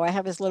time ago. I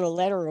have his little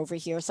letter over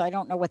here, so I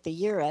don't know what the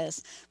year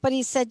is. But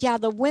he said, yeah,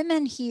 the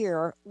women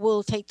here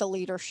will take the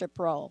leadership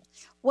role.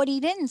 What he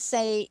didn't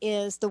say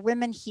is the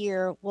women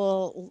here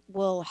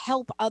will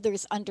help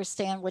others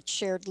understand what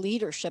shared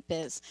leadership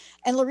is.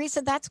 And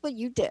Larissa, that's what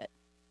you did.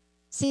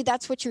 See,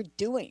 that's what you're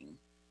doing.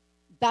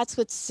 That's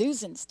what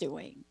Susan's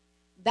doing.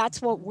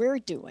 That's what we're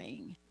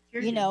doing.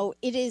 You know,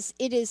 it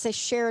is a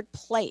shared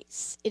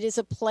place. It is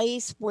a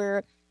place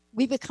where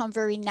we become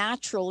very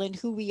natural in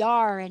who we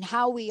are and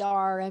how we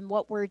are and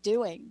what we're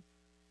doing.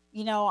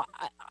 You know,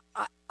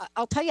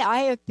 I'll tell you, I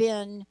have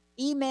been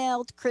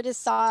emailed,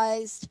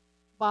 criticized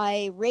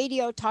by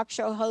radio talk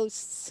show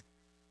hosts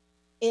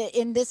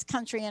in this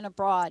country and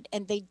abroad,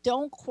 and they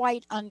don't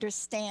quite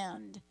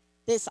understand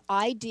this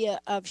idea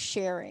of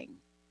sharing.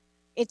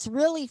 It's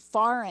really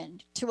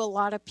foreign to a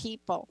lot of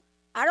people.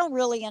 I don't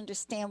really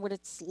understand what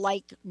it's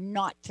like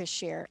not to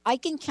share. I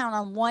can count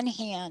on one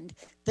hand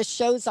the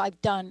shows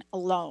I've done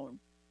alone,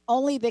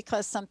 only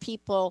because some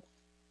people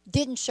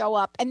didn't show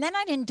up. And then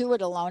I didn't do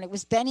it alone. It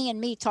was Benny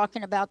and me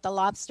talking about the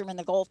lobster and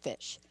the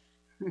goldfish.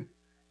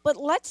 But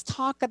let's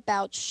talk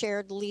about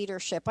shared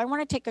leadership. I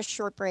want to take a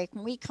short break.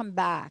 When we come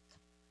back,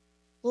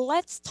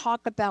 let's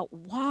talk about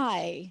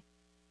why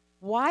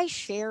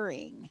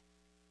sharing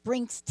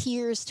brings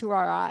tears to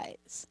our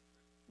eyes.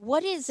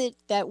 What is it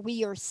that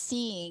we are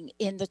seeing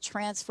in the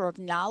transfer of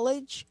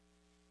knowledge,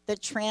 the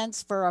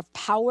transfer of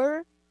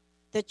power,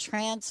 the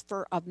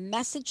transfer of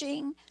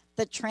messaging,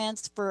 the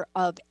transfer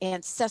of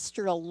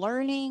ancestral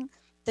learning,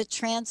 the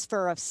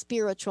transfer of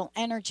spiritual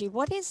energy?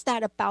 What is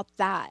that about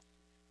that?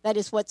 That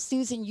is what,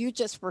 Susan, you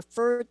just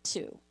referred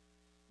to.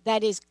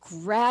 That is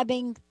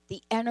grabbing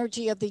the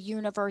energy of the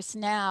universe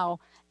now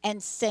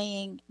and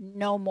saying,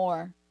 no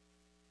more.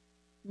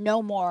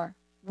 No more.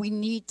 We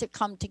need to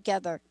come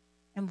together.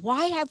 And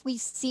why have we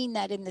seen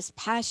that in this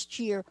past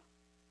year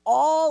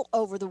all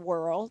over the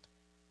world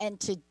and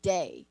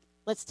today?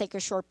 Let's take a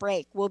short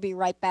break. We'll be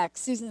right back.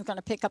 Susan's going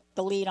to pick up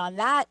the lead on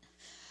that.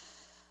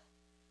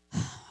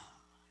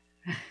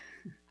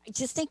 I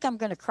just think I'm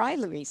going to cry,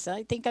 Louisa.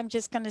 I think I'm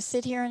just going to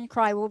sit here and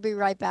cry. We'll be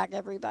right back,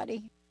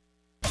 everybody.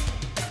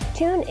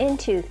 Tune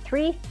into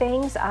 3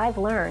 Things I've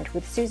Learned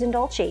with Susan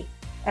Dolce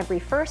every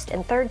first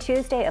and third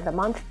Tuesday of the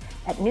month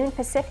at noon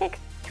Pacific,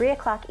 3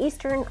 o'clock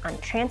Eastern on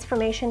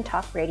Transformation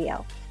Talk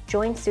Radio.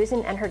 Join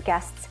Susan and her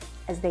guests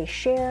as they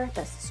share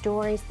the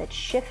stories that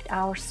shift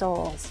our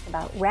souls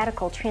about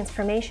radical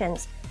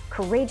transformations,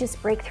 courageous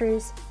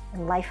breakthroughs,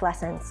 and life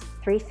lessons.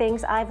 3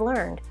 Things I've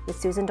Learned with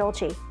Susan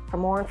Dolce. For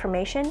more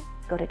information,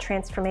 go to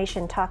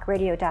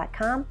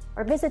transformationtalkradio.com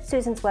or visit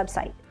Susan's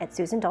website at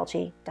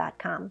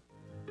susandolce.com.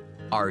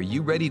 Are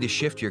you ready to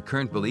shift your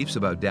current beliefs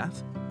about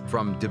death?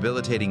 From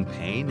debilitating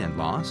pain and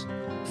loss?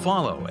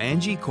 Follow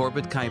Angie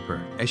Corbett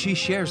Kuiper as she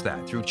shares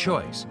that through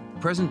choice,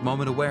 present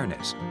moment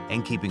awareness,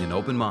 and keeping an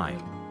open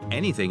mind.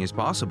 Anything is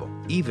possible,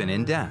 even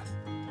in death.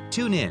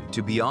 Tune in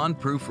to Beyond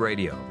Proof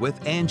Radio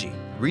with Angie,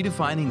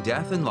 redefining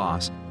death and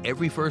loss,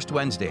 every first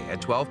Wednesday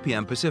at 12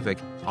 p.m. Pacific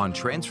on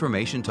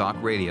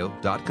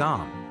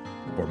TransformationTalkRadio.com.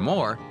 For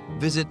more,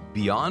 visit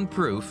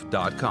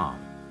BeyondProof.com.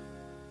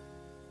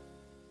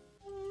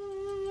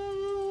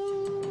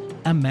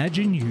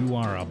 Imagine you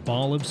are a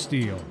ball of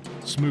steel,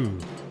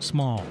 smooth,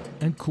 small,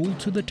 and cool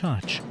to the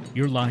touch.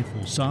 Your life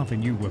will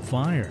soften you with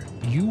fire.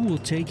 You will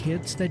take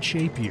hits that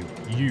shape you.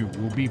 You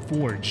will be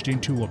forged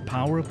into a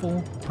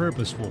powerful,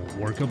 purposeful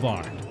work of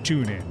art.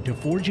 Tune in to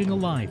Forging a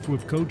Life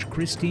with Coach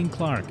Christine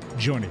Clark,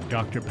 joining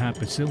Dr. Pat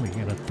Basili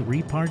in a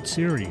 3-part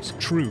series,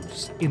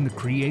 Truths in the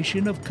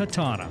Creation of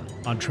Katana,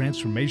 on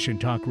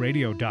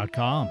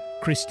TransformationTalkRadio.com.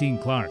 Christine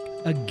Clark,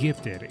 a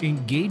gifted,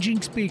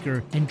 engaging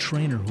speaker and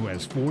trainer who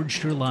has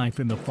forged her life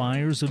in the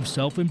fires of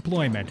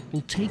self-employment,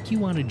 will take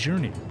you on a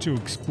journey to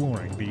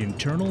exploring the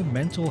internal,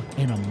 mental,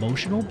 and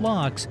emotional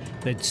blocks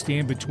that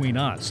stand between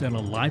us and a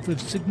life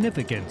of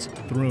significance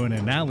through an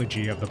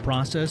analogy of the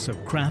process of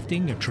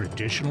crafting a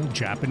traditional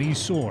Japanese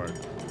sword,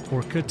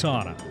 or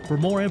katana. For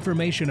more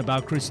information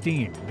about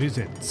Christine,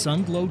 visit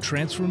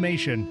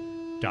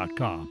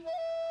sunglowtransformation.com.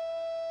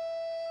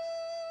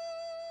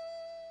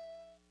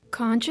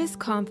 Conscious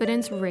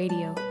Confidence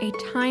Radio, a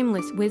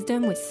timeless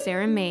wisdom with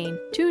Sarah Main.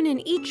 Tune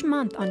in each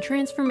month on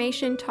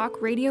Transformation Talk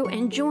Radio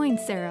and join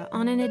Sarah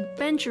on an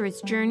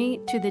adventurous journey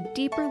to the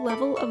deeper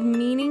level of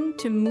meaning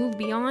to move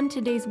beyond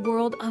today's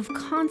world of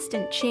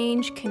constant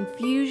change,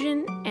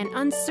 confusion, and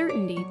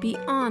uncertainty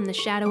beyond the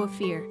shadow of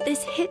fear.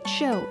 This hit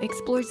show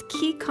explores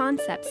key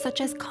concepts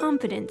such as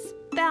confidence,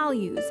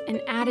 values,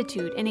 and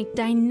attitude in a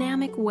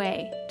dynamic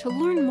way. To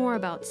learn more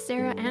about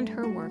Sarah and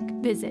her work,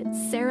 visit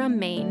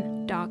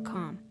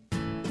sarahmain.com.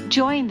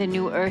 Join the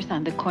New Earth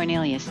on the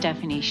Cornelia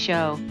Stephanie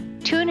Show.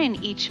 Tune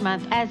in each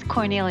month as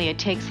Cornelia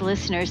takes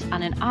listeners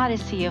on an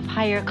odyssey of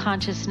higher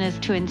consciousness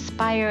to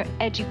inspire,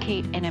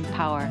 educate, and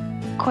empower.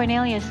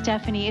 Cornelia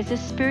Stephanie is a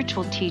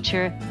spiritual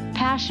teacher,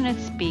 passionate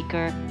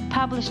speaker,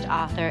 published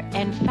author,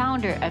 and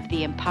founder of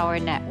the Empower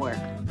Network.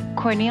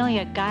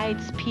 Cornelia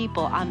guides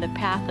people on the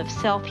path of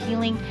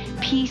self-healing,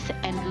 peace,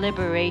 and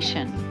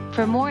liberation.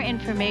 For more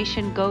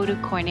information, go to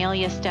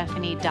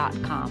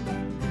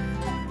corneliastephanie.com.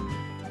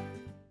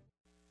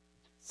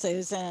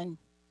 Susan.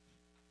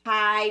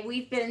 Hi,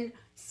 we've been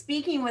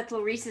speaking with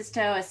Larissa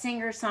Stowe, a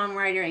singer,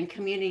 songwriter, and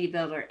community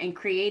builder, and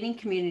creating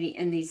community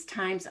in these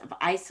times of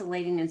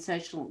isolating and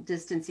social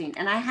distancing.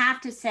 And I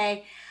have to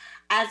say,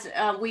 as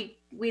we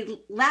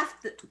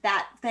left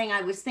that thing,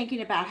 I was thinking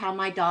about how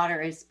my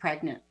daughter is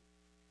pregnant.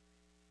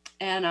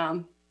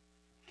 And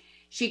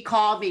she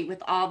called me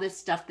with all this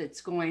stuff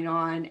that's going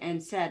on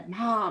and said,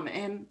 Mom,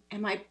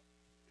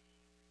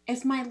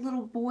 is my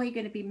little boy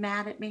going to be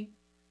mad at me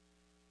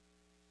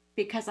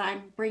because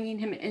I'm bringing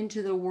him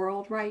into the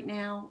world right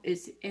now?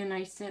 And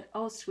I said,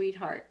 oh,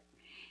 sweetheart,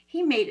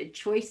 he made a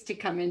choice to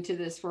come into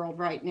this world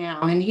right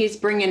now. And he's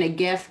bringing a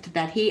gift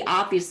that he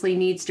obviously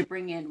needs to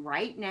bring in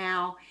right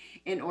now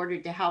in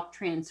order to help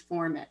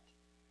transform it.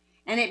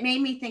 And it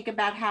made me think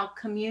about how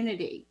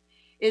community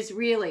is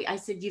really, I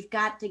said, you've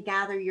got to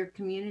gather your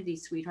community,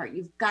 sweetheart.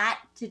 You've got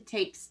to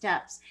take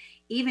steps.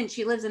 Even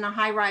she lives in a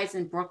high rise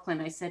in Brooklyn.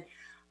 I said,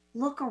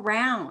 look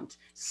around,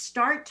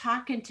 start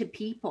talking to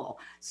people,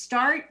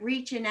 start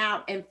reaching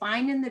out and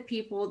finding the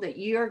people that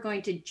you're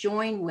going to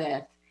join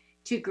with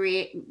to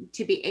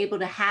be able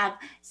to have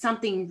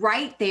something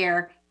right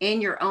there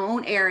in your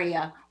own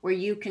area where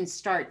you can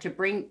start to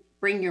bring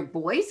your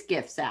boys'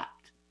 gifts out,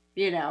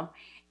 you know.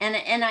 And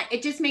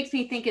it just makes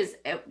me think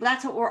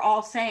that's what we're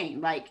all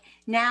saying. Like,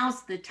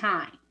 now's the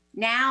time.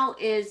 Now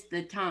is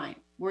the time.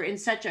 We're in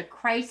such a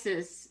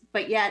crisis,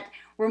 but yet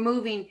we're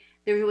moving.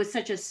 There was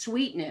such a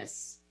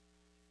sweetness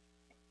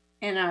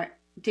to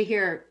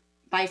hear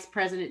Vice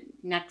President,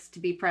 next to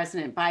be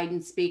President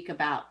Biden, speak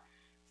about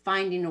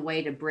finding a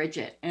way to bridge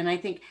it. And I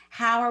think,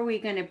 how are we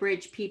going to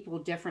bridge people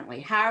differently?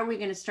 How are we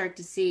going to start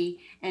to see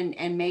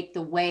and make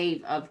the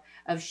wave of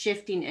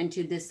shifting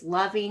into this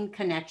loving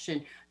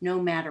connection,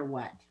 no matter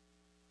what?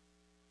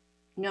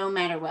 No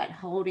matter what,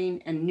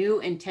 holding a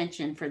new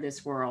intention for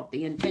this world,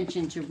 the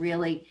intention to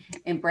really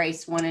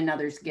embrace one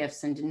another's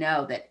gifts and to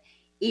know that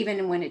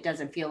even when it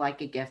doesn't feel like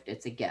a gift,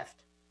 it's a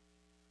gift.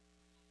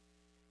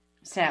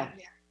 So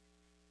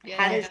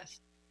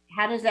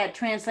how does that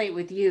translate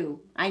with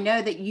you? I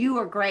know that you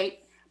are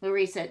great,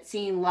 Larissa, at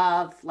seeing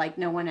love like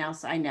no one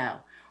else I know.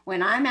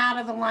 When I'm out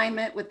of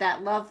alignment with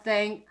that love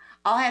thing,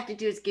 all I have to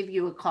do is give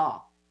you a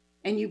call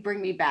and you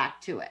bring me back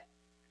to it.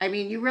 I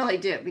mean, you really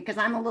do, because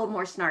I'm a little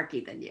more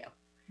snarky than you.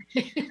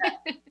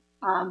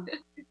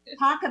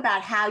 Talk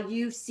about how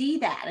you see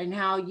that and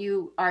how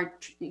you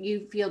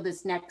feel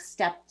this next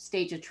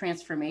stage of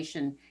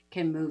transformation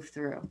can move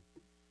through.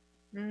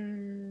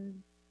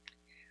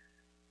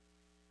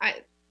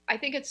 I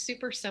think it's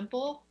super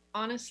simple,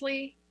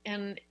 honestly.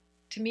 And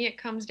to me, it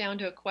comes down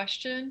to a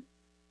question: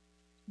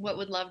 what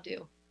would love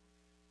do?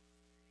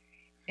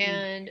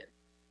 And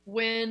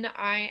when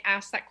I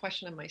ask that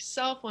question of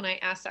myself, when I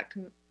ask that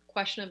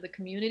question of the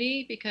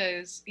community,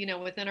 because, you know,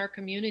 within our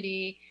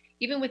community,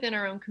 even within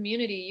our own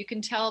community, you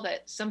can tell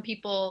that some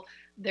people,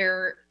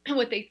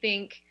 what they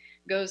think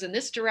goes in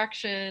this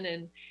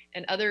direction,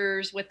 and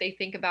others, what they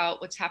think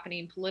about what's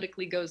happening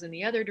politically goes in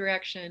the other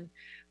direction.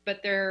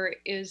 But there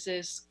is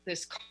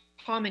this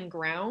common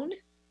ground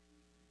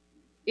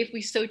if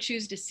we so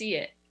choose to see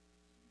it.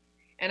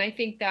 And I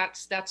think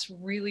that's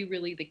really,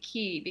 really the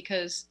key,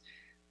 because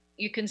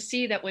you can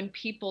see that when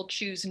people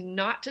choose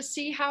not to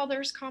see how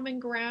there's common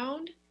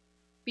ground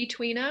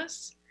between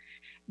us,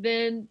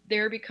 then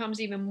there becomes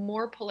even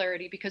more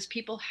polarity, because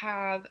people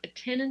have a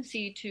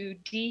tendency to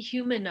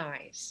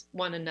dehumanize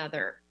one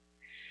another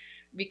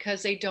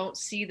because they don't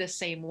see the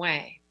same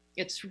way.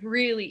 It's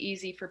really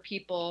easy for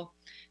people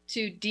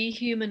to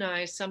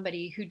dehumanize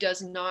somebody who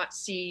does not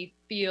see,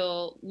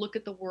 feel, look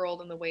at the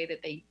world in the way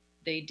that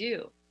they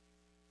do.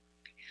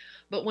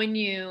 But when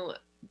you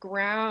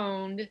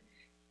ground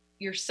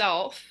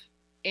yourself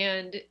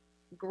and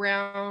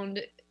ground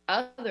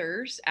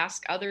others,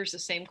 ask others the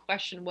same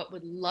question, what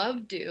would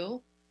love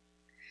do?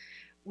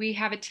 We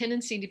have a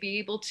tendency to be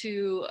able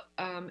to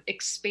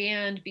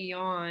expand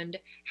beyond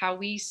how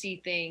we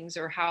see things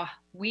or how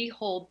we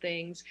hold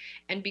things,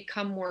 and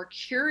become more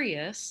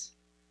curious,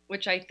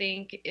 which I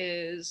think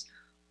is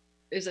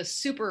a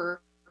superpower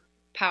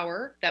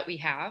that we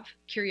have,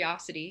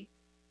 curiosity,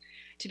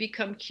 to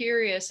become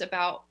curious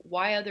about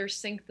why others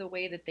think the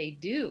way that they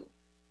do,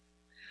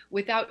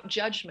 without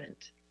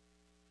judgment,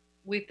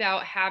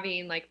 without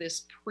having like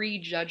this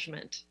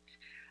prejudgment,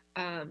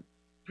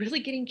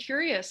 really getting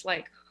curious,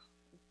 like,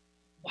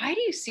 why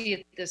do you see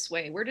it this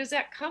way? Where does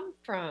that come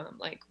from?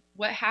 Like,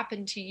 what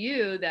happened to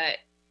you that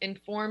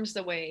informs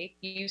the way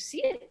you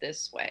see it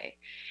this way?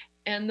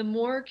 And the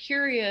more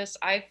curious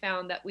I've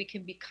found that we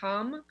can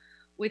become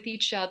with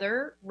each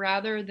other,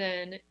 rather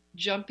than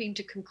jumping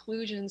to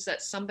conclusions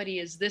that somebody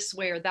is this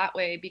way or that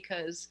way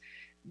because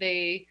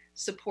they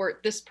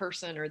support this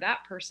person or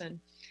that person.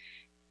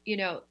 You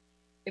know,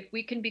 if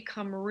we can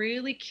become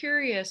really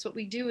curious, what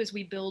we do is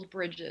we build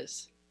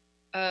bridges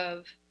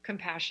of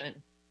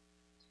compassion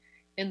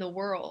in the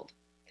world.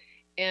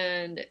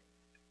 And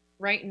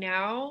right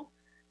now,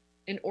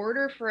 in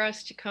order for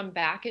us to come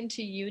back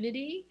into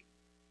unity,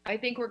 I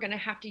think we're going to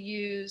have to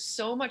use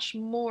so much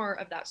more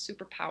of that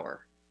superpower.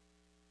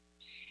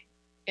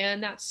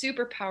 And that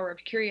superpower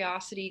of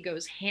curiosity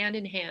goes hand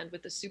in hand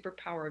with the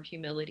superpower of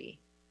humility.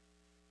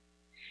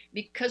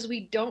 Because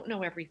we don't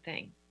know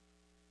everything.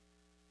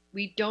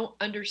 We don't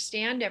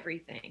understand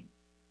everything.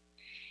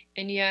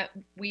 And yet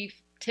we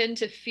tend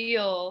to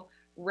feel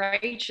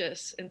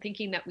righteous in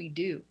thinking that we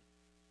do.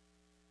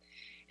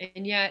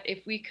 And yet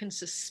if we can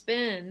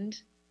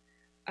suspend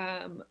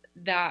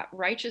that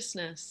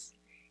righteousness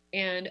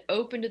and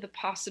open to the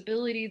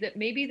possibility that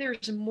maybe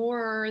there's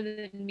more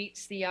than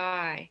meets the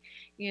eye,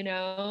 you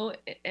know,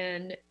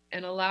 and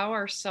allow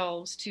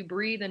ourselves to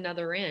breathe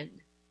another in,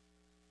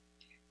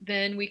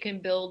 then we can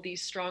build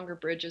these stronger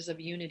bridges of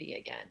unity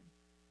again.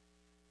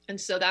 And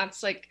so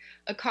that's like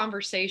a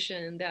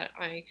conversation that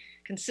I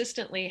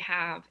consistently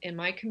have in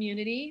my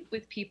community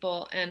with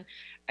people. And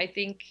I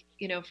think,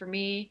 you know, for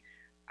me,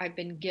 I've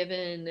been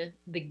given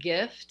the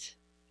gift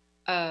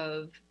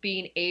of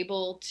being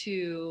able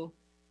to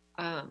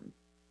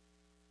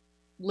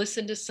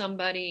listen to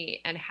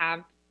somebody and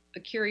have a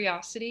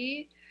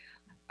curiosity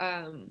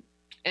and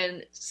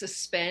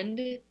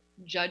suspend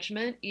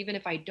judgment, even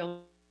if I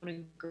don't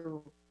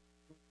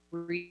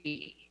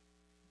agree.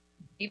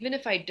 Even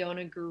if I don't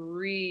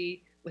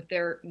agree with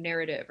their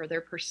narrative or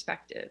their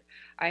perspective,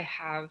 I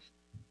have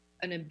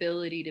an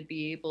ability to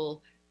be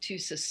able to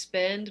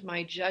suspend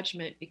my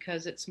judgment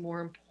because it's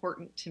more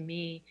important to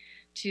me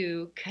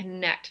to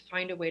connect,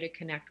 find a way to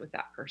connect with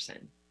that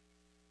person.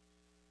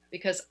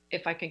 Because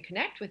if I can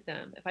connect with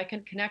them, if I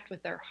can connect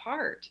with their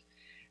heart,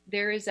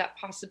 there is that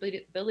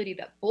possibility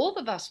that both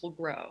of us will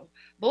grow.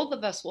 Both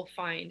of us will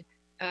find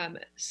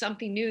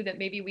something new that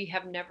maybe we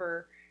have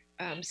never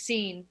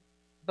seen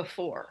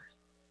before.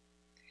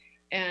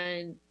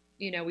 And,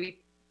 you know,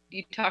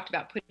 you talked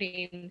about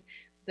putting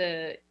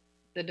the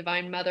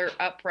Divine Mother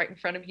up right in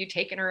front of you,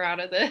 taking her out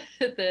of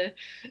the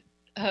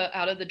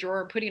out of the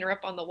drawer and putting her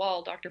up on the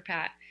wall, Dr.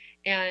 Pat.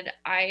 And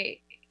I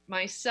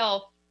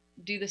myself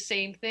do the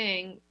same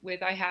thing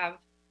with, I have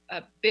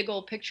a big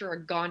old picture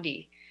of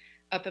Gandhi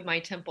up in my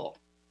temple.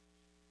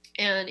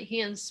 And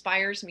he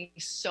inspires me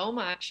so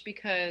much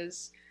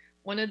because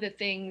one of the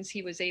things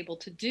he was able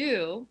to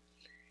do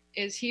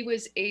is he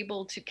was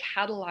able to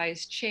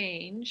catalyze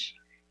change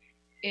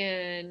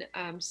in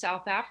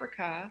South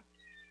Africa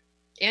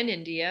and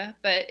India,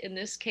 but in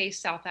this case,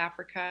 South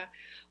Africa,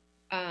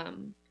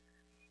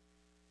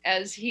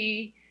 as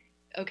he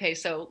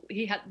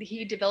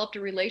developed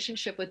a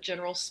relationship with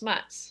General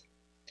Smuts,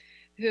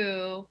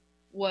 who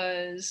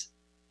was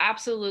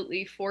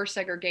absolutely for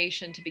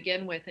segregation to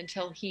begin with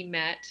until he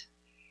met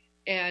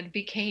and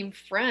became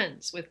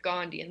friends with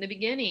Gandhi. In the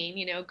beginning,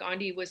 you know,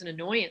 Gandhi was an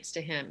annoyance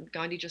to him.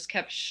 Gandhi just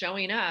kept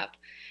showing up,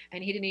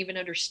 and he didn't even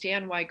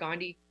understand why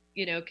Gandhi,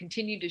 you know,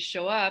 continued to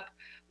show up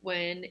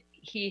when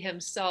he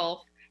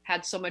himself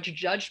had so much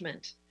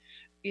judgment,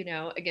 you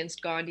know,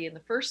 against Gandhi in the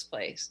first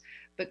place.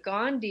 But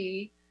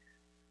Gandhi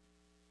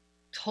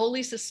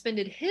totally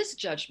suspended his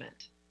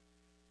judgment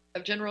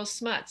of General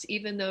Smuts,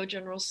 even though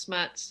General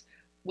Smuts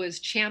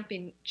was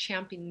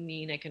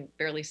championing, I can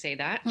barely say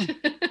that,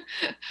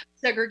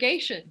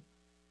 segregation.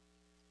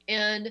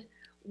 And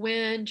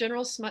when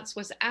General Smuts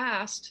was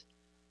asked,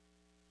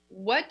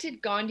 what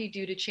did Gandhi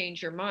do to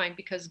change your mind?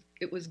 Because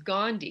it was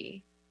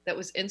Gandhi that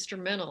was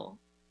instrumental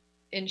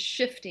in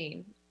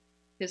shifting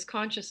his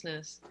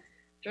consciousness.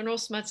 General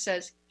Smuts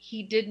says,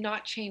 he did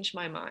not change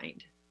my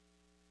mind.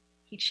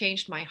 He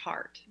changed my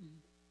heart.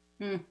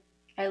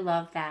 I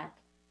love that.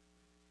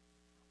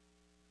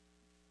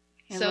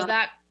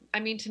 I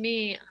mean, to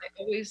me,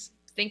 I always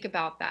think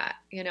about that.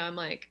 You know, I'm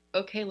like,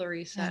 okay,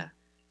 Larissa,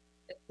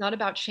 it's not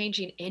about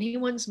changing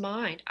anyone's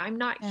mind. I'm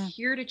not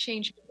here to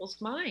change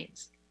people's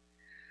minds.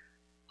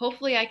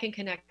 Hopefully I can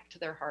connect to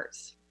their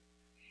hearts,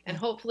 and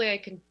hopefully I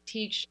can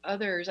teach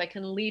others. I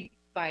can lead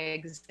by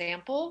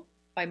example,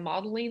 by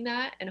modeling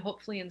that, and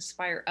hopefully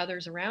inspire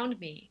others around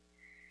me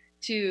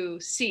to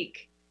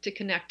seek to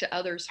connect to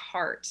others'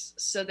 hearts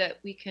so that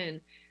we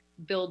can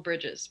build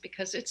bridges,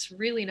 because it's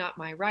really not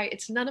my right.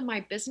 It's none of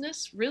my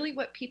business, really,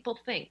 what people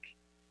think.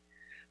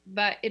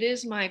 But it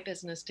is my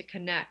business to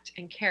connect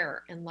and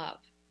care and love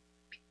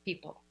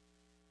people.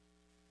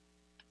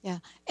 Yeah.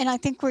 And I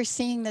think we're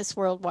seeing this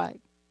worldwide.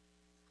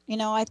 You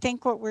know, I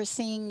think what we're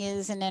seeing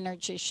is an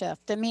energy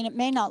shift. I mean, it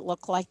may not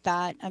look like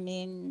that. I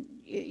mean,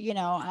 you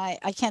know,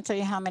 I can't tell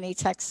you how many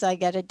texts I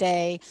get a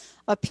day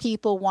of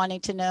people wanting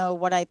to know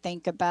what I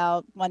think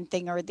about one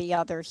thing or the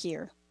other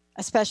here,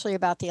 especially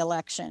about the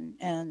election.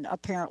 And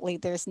apparently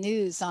there's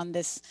news on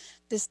this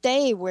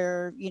day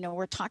where, you know,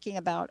 we're talking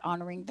about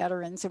honoring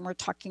veterans and we're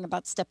talking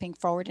about stepping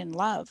forward in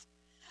love.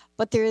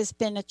 But there has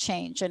been a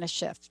change and a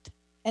shift.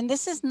 And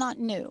this is not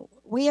new.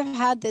 We have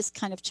had this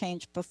kind of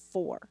change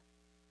before.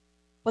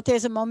 But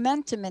there's a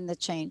momentum in the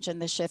change and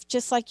the shift,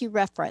 just like you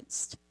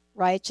referenced,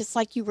 right? Just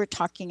like you were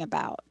talking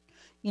about.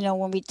 You know,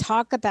 when we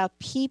talk about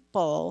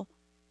people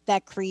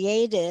that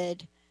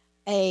created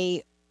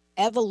a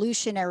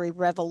evolutionary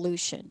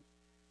revolution,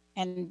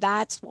 and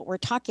that's what we're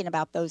talking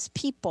about, those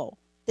people.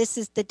 This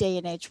is the day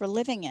and age we're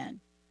living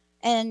in.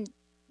 And,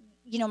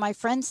 you know, my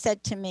friend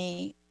said to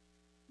me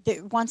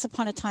that once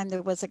upon a time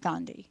there was a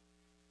Gandhi.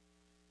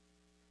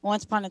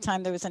 Once upon a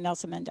time there was a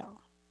Nelson Mandela.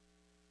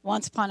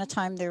 Once upon a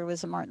time, there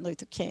was a Martin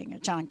Luther King, a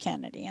John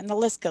Kennedy, and the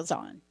list goes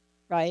on,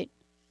 right?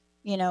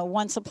 You know,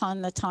 once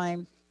upon a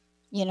time,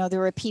 you know, there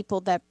were people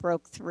that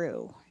broke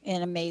through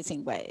in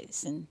amazing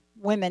ways, and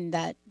women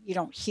that you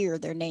don't hear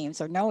their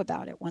names or know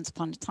about it once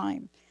upon a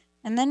time.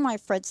 And then my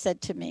friend said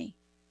to me,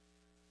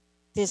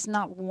 There's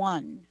not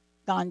one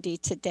Gandhi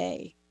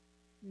today.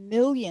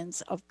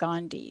 Millions of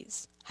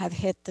Gandhis have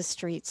hit the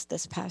streets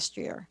this past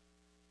year.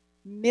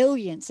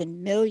 Millions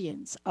and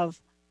millions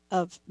of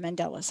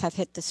Mandelas have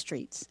hit the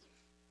streets.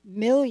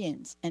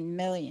 Millions and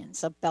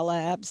millions of Bella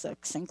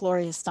Abzug's and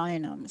Gloria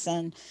Steinem's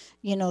and,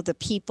 the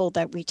people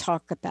that we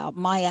talk about,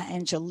 Maya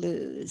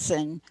Angelou's,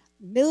 and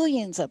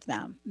millions of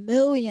them,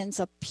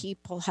 millions of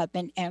people have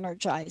been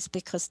energized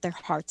because their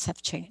hearts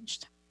have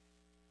changed.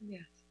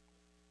 Yes.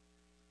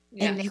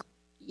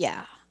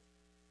 Yeah.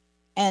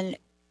 And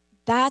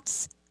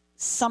that's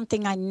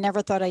something I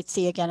never thought I'd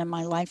see again in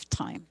my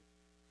lifetime.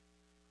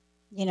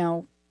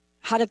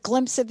 Had a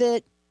glimpse of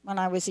it when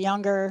I was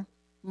younger,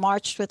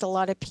 marched with a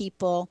lot of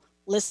people,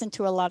 listened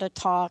to a lot of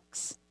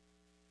talks.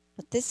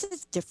 But this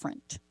is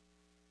different.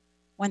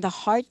 When the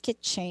heart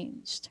gets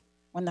changed,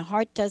 when the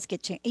heart does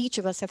get changed, each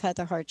of us have had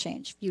the heart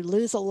changed. If you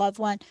lose a loved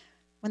one,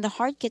 when the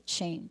heart gets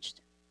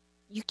changed,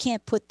 you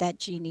can't put that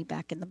genie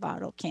back in the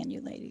bottle, can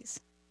you, ladies?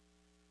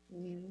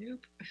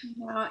 Nope.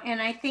 No,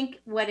 and I think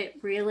what it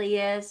really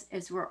is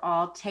we're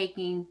all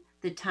taking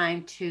the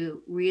time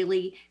to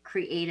really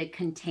create a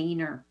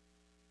container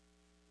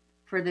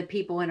for the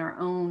people in our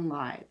own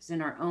lives,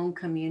 in our own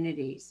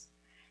communities,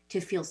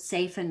 to feel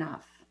safe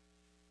enough,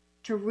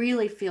 to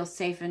really feel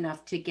safe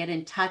enough to get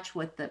in touch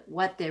with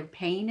what their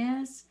pain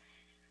is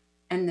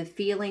and the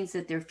feelings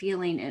that they're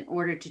feeling in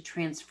order to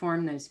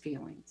transform those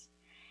feelings.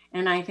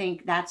 And I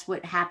think that's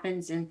what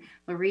happens in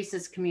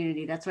Larissa's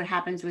community. That's what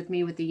happens with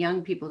me, with the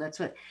young people.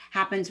 That's what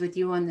happens with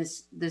you on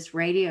this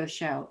radio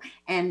show.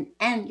 And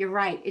you're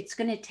right. It's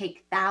going to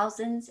take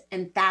thousands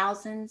and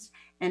thousands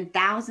and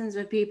thousands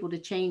of people to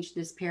change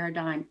this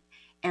paradigm.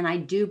 And I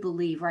do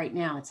believe right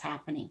now it's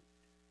happening.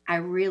 I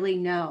really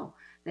know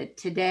that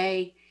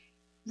today,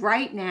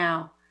 right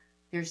now,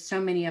 there's so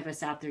many of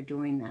us out there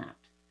doing that.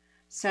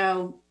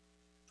 So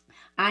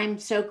I'm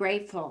so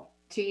grateful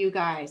to you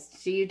guys,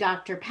 to you,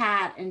 Dr.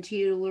 Pat, and to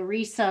you,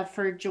 Larissa,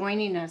 for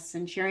joining us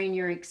and sharing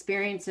your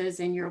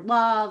experiences and your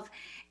love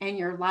and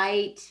your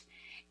light.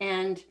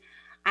 And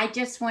I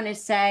just want to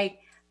say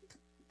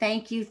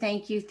thank you,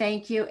 thank you,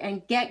 thank you,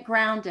 and get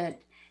grounded.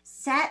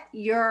 Set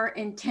your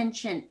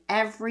intention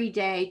every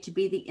day to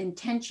be the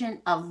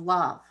intention of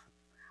love,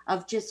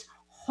 of just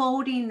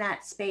holding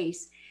that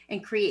space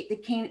and create the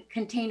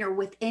container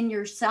within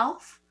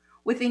yourself,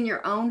 within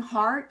your own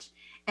heart,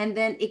 and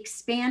then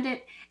expand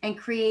it and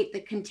create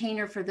the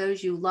container for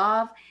those you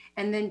love,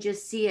 and then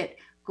just see it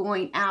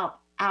going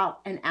out,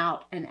 and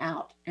out, and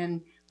out.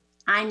 And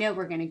I know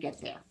we're going to get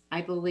there.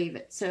 I believe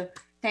it. So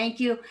thank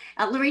you.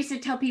 Larissa,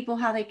 tell people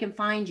how they can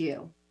find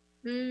you.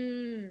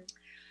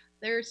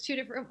 There's two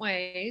different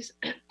ways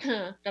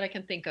that I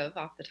can think of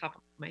off the top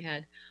of my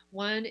head.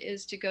 One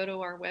is to go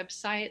to our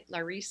website,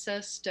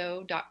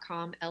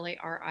 larissastow.com,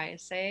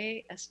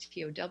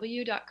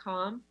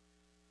 LARISASTOW.com.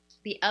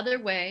 The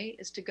other way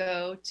is to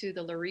go to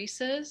the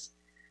Larissa's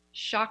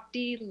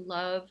Shakti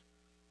Love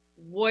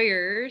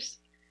Warriors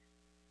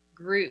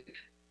group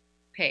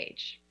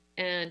page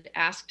and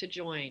ask to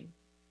join.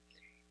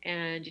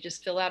 And you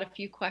just fill out a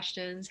few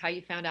questions, how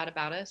you found out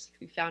about us,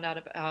 if you found out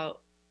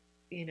about,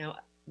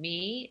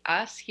 me,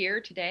 us here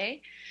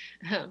today,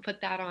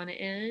 put that on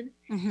in.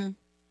 Mm-hmm.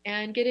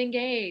 And get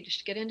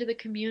engaged, get into the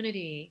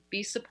community,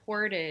 be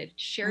supported,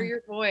 share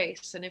your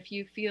voice. And if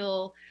you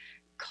feel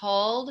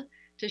called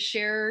to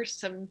share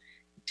some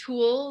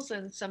tools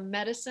and some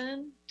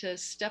medicine, to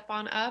step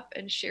on up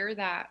and share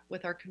that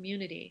with our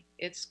community.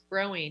 It's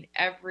growing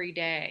every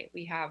day.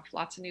 We have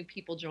lots of new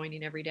people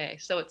joining every day.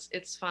 So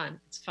it's fun.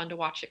 It's fun to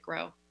watch it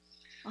grow.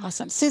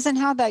 Awesome. Susan,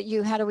 how about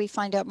you? How do we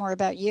find out more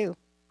about you?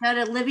 Go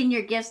to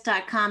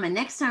livingyourgifts.com. And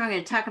next time I'm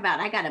going to talk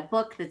about, I got a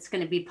book that's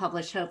going to be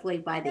published hopefully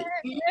by the end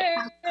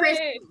of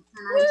Christmas. And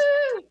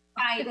I'm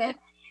excited.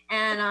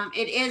 And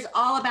it is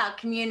all about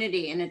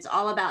community, and it's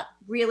all about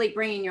really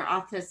bringing your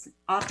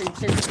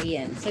authenticity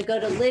in. So go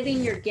to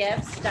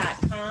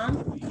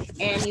livingyourgifts.com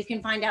and you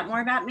can find out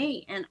more about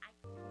me. And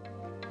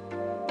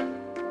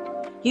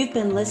you've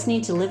been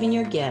listening to Living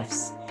Your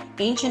Gifts,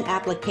 ancient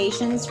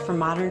applications for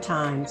modern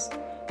times.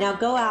 Now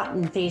go out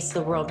and face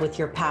the world with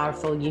your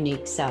powerful,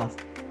 unique self.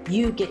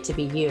 You get to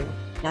be you.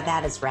 Now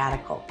that is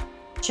radical.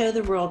 Show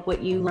the world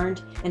what you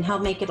learned and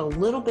help make it a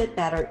little bit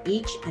better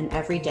each and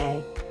every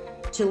day.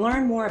 To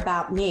learn more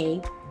about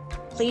me,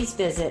 please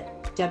visit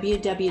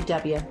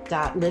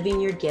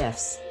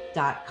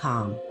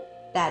www.livingyourgifts.com.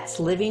 That's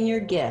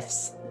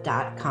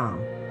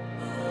livingyourgifts.com.